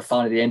 which is a lot of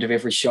fun at the end of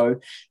every show,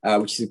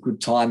 which is a good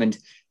time. And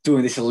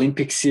doing this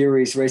Olympic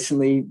series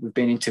recently, we've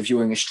been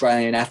interviewing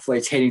Australian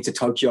athletes heading to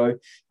Tokyo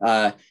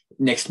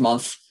next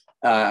month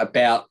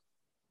about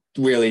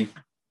really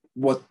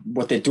what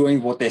they're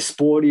doing, what their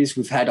sport is.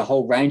 We've had a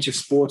whole range of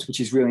sports, which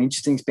is really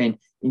interesting. It's been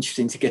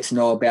interesting to get to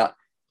know about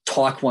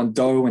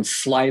Taekwondo and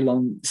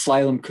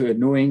slalom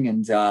canoeing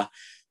and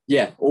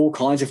all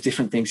kinds of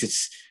different things.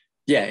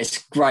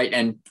 It's great.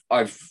 And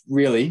I've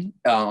really,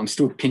 I'm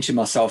still pinching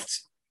myself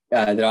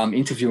that I'm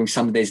interviewing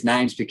some of these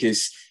names,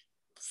 because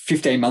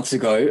 15 months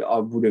ago, I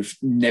would have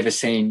never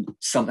seen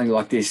something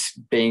like this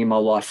being in my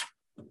life.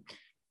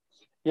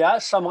 Yeah,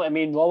 that's similar to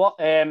me and Robert.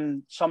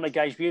 Some of the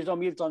guys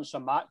we've done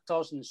some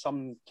actors and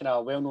some kind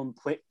of well-known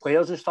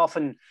players and stuff.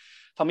 And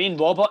for me and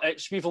Robert,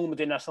 we've only been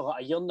doing this for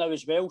like a year now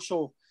as well.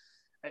 So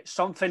it's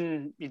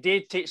something you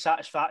did take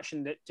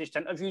satisfaction that just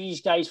interview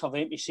these guys for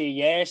them to say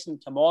yes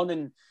and come on.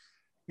 And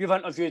you've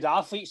interviewed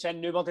athletes and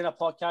now we're doing a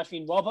podcast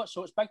with Robert,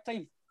 so it's big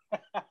time.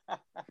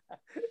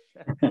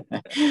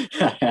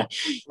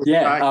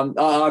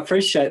 I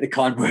appreciate the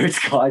kind words,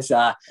 guys.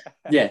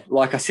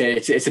 Like I said,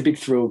 it's a big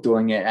thrill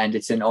doing it, and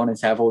it's an honor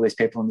to have all these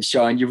people on the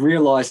show. And you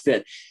realize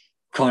that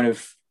kind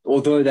of,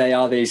 although they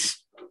are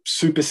these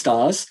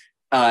superstars,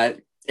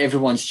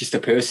 everyone's just a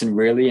person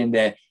really, and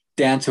they're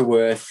down to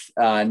earth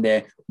and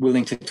they're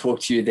willing to talk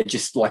to you. They're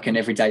just like an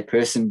everyday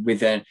person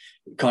with a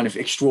kind of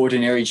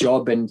extraordinary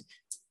job, and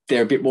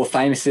they're a bit more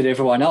famous than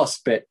everyone else.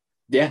 But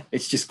yeah,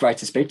 it's just great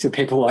to speak to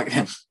people like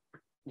them.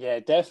 Yeah,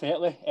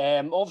 definitely.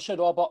 Obviously,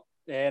 Robert,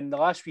 the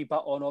last wee bit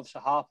on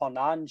obviously Harper and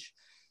Ange,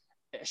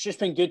 it's just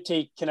been good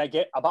to kind of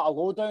get a bit of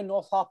lowdown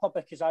off Harper,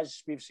 because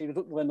as we've seen, we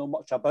don't really know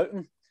much about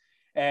him.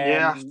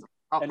 And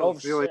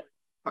obviously,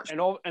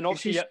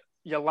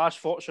 your last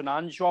thoughts on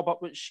Ange,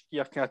 Robert, which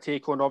your kind of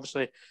take on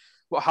obviously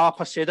what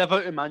Harper said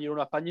about him and your own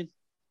opinion.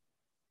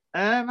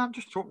 I'm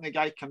just hoping the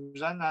guy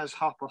comes in, as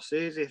Harper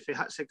says, if he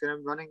hits the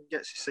ground running,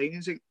 gets the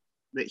signings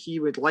that he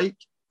would like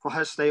for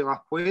his style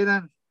of play,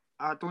 then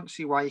I don't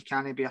see why he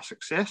can't be a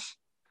success.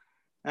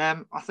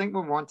 I think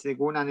we wanted to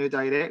go in a new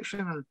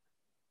direction, and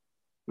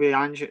with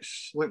Ange,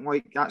 it's looking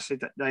like that's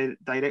the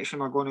direction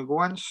we're going to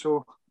go in.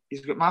 So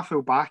he's got my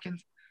full backing.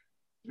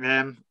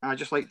 I'd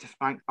just like to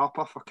thank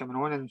Harper for coming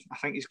on, and I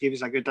think he's given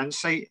us a good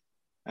insight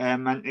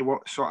into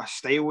what sort of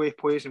style he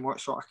plays and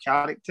what sort of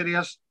character he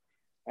is.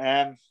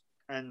 And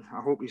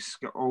I hope he's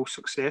got all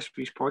success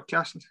with his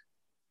podcasting.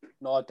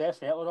 No,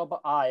 definitely, Robert.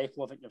 I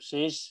echo everything you've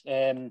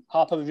said.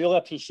 Harper, we really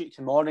appreciate you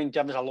coming on and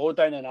giving us a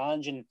lowdown on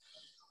Ange and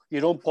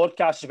your own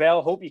podcast as well.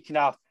 I hope you can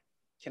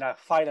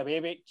fire away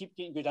with it, keep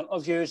getting good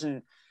interviews,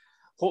 and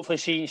hopefully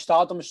see you in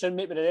stardom soon,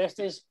 mate, with the rest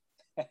of us.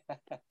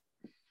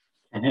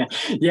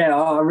 Yeah,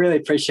 I really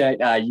appreciate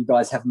you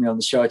guys having me on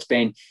the show. It's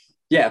been,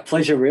 a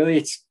pleasure, really.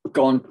 It's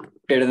gone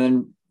better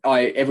than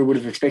I ever would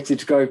have expected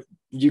to go.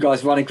 You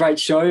guys run a great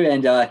show,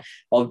 and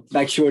I'll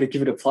make sure to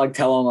give it a plug,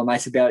 tell all my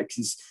mates about it,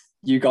 because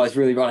you guys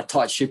really run a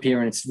tight ship here,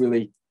 and it's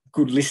really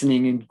good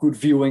listening and good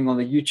viewing on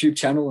the YouTube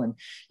channel. And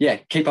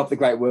keep up the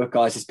great work,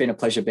 guys. It's been a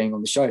pleasure being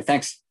on the show.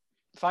 Thanks.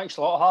 Thanks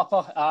a lot,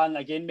 Harper. And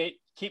again, mate,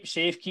 keep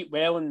safe, keep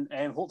well, and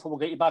hopefully we'll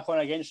get you back on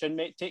again soon,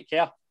 mate. Take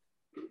care.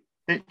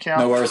 Take care.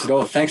 No worries at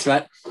all. Thanks,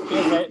 Matt.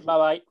 Cheers, mate.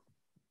 Bye-bye.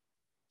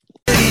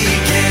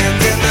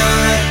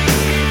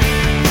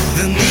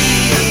 The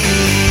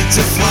need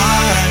to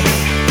fly.